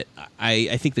mean about it.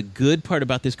 I think the good part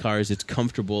about this car is it's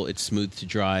comfortable, it's smooth to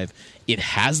drive. It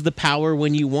has the power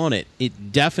when you want it.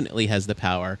 It definitely has the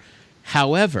power.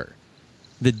 However,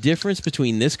 the difference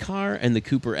between this car and the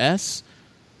Cooper S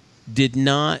did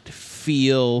not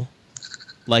feel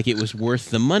like it was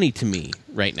worth the money to me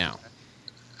right now.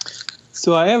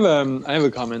 So I have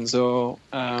a comment. So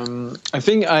I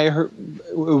think I heard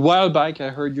a while back. I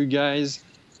heard you guys,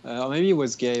 or maybe it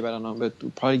was Gabe. I don't know, but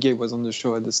probably Gabe was on the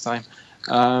show at this time.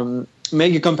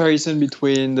 Make a comparison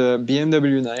between the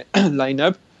BMW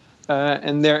lineup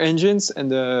and their engines and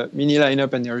the Mini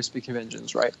lineup and their respective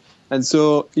engines, right? And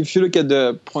so if you look at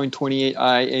the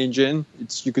 0.28i engine,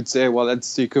 you could say, well,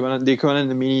 that's the equivalent. The equivalent in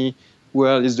the Mini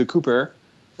world is the Cooper.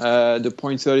 The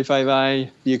 0.35i,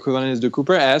 the equivalent is the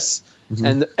Cooper S. Mm-hmm.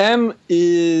 And the M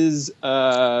is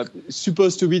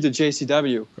supposed to be the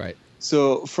JCW. Right.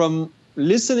 So from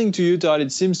listening to you, Todd,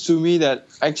 it seems to me that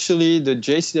actually the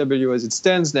JCW as it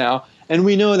stands now, and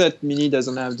we know that Mini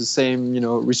doesn't have the same,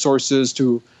 resources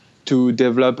to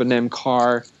develop an M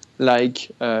car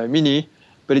like Mini,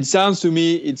 but it sounds to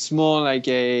me it's more like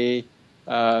a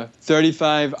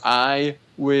 35i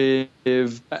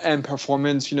with M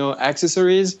performance,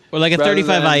 accessories. Or like a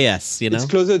 35IS, It's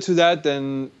closer to that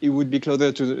than it would be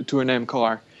closer to an M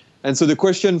car. And so the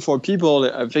question for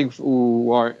people, I think,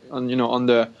 who are on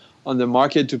the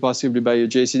market to possibly buy a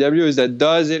JCW is that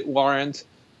does it warrant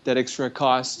that extra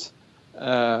cost?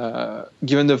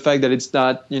 Given the fact that it's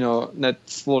not, not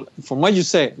full, from what you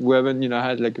say, we haven't,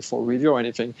 had like a full review or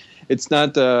anything. It's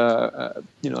not,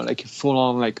 like a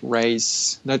full-on like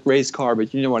not race car,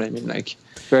 but you know what I mean, like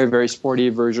very, very sporty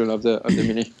version of the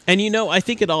Mini. And I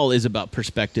think it all is about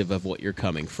perspective of what you're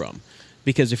coming from,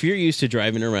 because if you're used to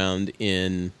driving around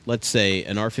in, let's say,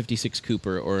 an R56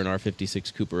 Cooper or an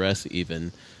R56 Cooper S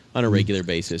even on a regular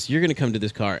basis, you're going to come to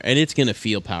this car and it's going to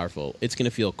feel powerful. It's going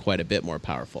to feel quite a bit more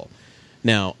powerful.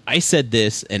 Now, I said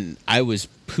this, and I was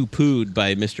poo-pooed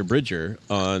by Mr. Bridger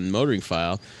on Motoring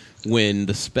File when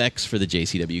the specs for the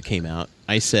JCW came out.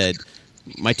 I said,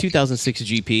 my 2006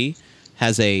 GP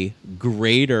has a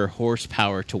greater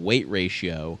horsepower to weight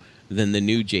ratio than the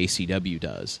new JCW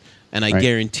does. And I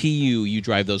guarantee you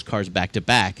drive those cars back to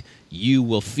back, you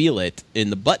will feel it in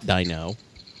the butt dyno.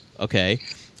 Okay?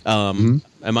 I'm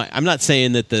not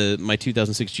saying that my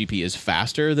 2006 GP is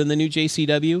faster than the new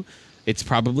JCW. It's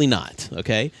probably not,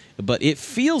 okay? But it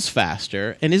feels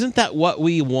faster, and isn't that what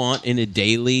we want in a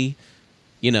daily,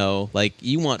 like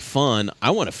you want fun.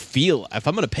 I want to feel, if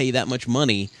I'm going to pay that much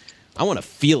money, I want to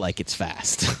feel like it's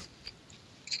fast.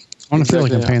 I want to feel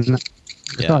like I'm paying that.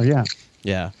 Yeah.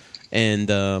 Yeah. And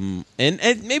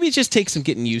maybe it just takes some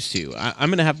getting used to. I'm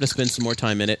going to have to spend some more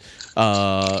time in it.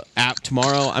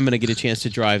 Tomorrow, I'm going to get a chance to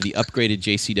drive the upgraded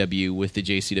JCW with the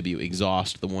JCW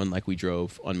exhaust, the one like we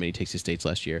drove on Many Takes Estates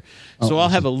last year. So I'll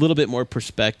have a little bit more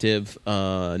perspective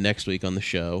next week on the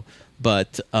show.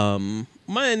 But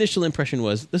my initial impression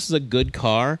was this is a good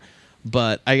car,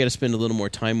 but I got to spend a little more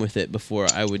time with it before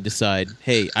I would decide,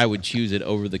 hey, I would choose it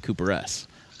over the Cooper S.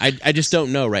 I just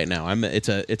don't know right now. It's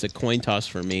a coin toss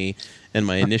for me, and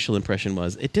my initial impression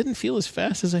was it didn't feel as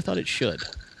fast as I thought it should.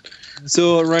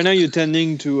 So right now you're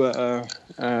tending to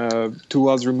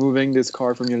towards removing this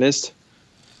car from your list?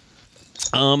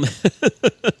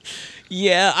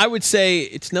 Yeah, I would say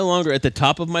it's no longer at the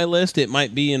top of my list. It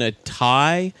might be in a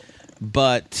tie,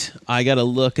 but I got to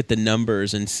look at the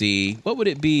numbers and see what would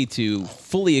it be to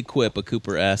fully equip a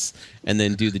Cooper S and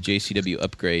then do the JCW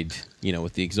upgrade,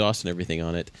 with the exhaust and everything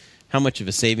on it. How much of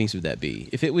a savings would that be?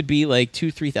 If it would be like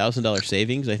 $2,000-$3,000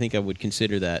 savings, I think I would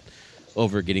consider that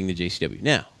over getting the JCW.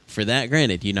 Now, for that,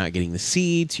 granted, you're not getting the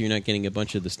seats, you're not getting a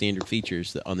bunch of the standard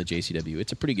features on the JCW.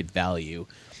 It's a pretty good value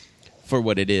for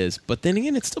what it is, but then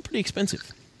again, it's still pretty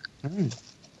expensive. All right.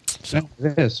 So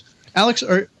it is. Alex,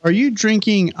 are you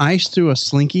drinking ice through a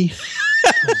slinky?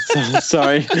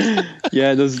 Sorry.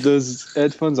 Yeah, those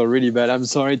headphones are really bad. I'm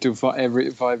sorry for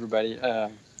everybody.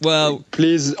 Well,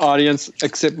 please, audience,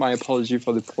 accept my apology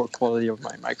for the poor quality of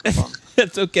my microphone.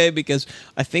 That's okay, because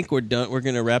I think we're done. We're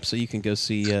going to wrap so you can go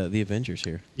see the Avengers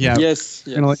here. Yeah. Yes.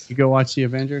 I'm going to let you go watch the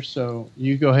Avengers, so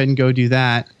you go ahead and go do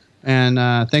that. And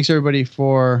thanks everybody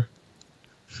for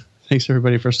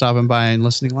stopping by and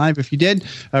listening live. If you did,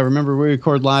 remember we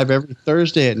record live every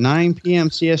Thursday at 9 p.m.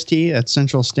 CST at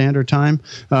Central Standard Time,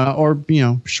 or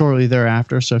shortly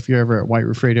thereafter. So if you're ever at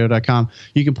whiteroofradio.com,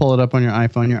 you can pull it up on your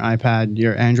iPhone, your iPad,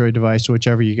 your Android device,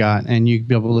 whichever you got, and you can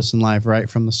be able to listen live right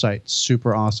from the site.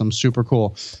 Super awesome, super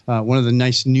cool. One of the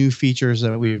nice new features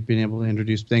that we've been able to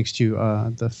introduce thanks to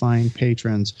the fine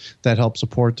patrons that help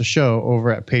support the show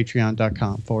over at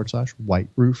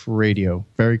patreon.com/whiteroofradio.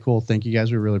 Very cool. Thank you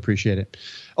guys. We really appreciate it.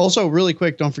 Also, really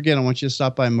quick, don't forget, I want you to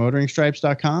stop by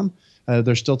motoringstripes.com.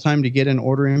 There's still time to get an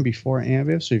order in before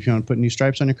AMVIV. So if you want to put new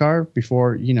stripes on your car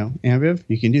before, AMVIV,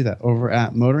 you can do that over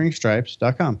at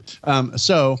motoringstripes.com.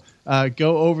 So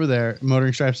go over there,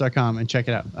 motoringstripes.com, and check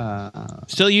it out.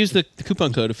 Still use the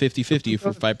coupon code of 5050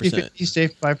 for 5%. You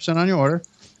save 5% on your order.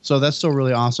 So that's still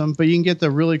really awesome. But you can get the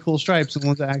really cool stripes, the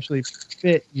ones that actually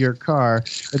fit your car.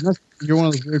 And you're one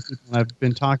of those weird people. I've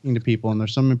been talking to people, and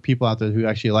there's some people out there who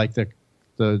actually like the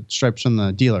stripes from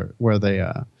the dealer, where they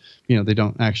they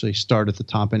don't actually start at the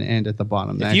top and end at the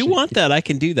bottom. If you want that, I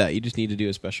can do that. You just need to do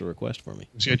a special request for me.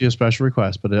 Just got to do a special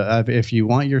request. But if you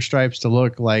want your stripes to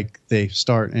look like they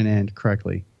start and end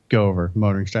correctly, go over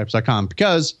motoringstripes.com,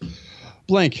 because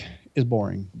blank is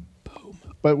boring.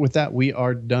 But with that, we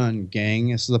are done, gang.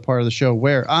 This is the part of the show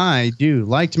where I do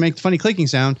like to make the funny clicking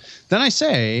sound. Then I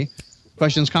say,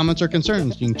 questions, comments, or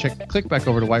concerns, you can click back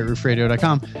over to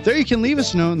whiteroofradio.com. There you can leave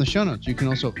us a note in the show notes. You can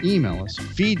also email us,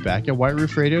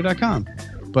 feedback@whiteroofradio.com.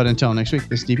 But until next week,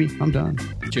 this is DB. I'm done.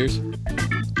 Cheers.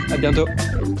 À bientôt.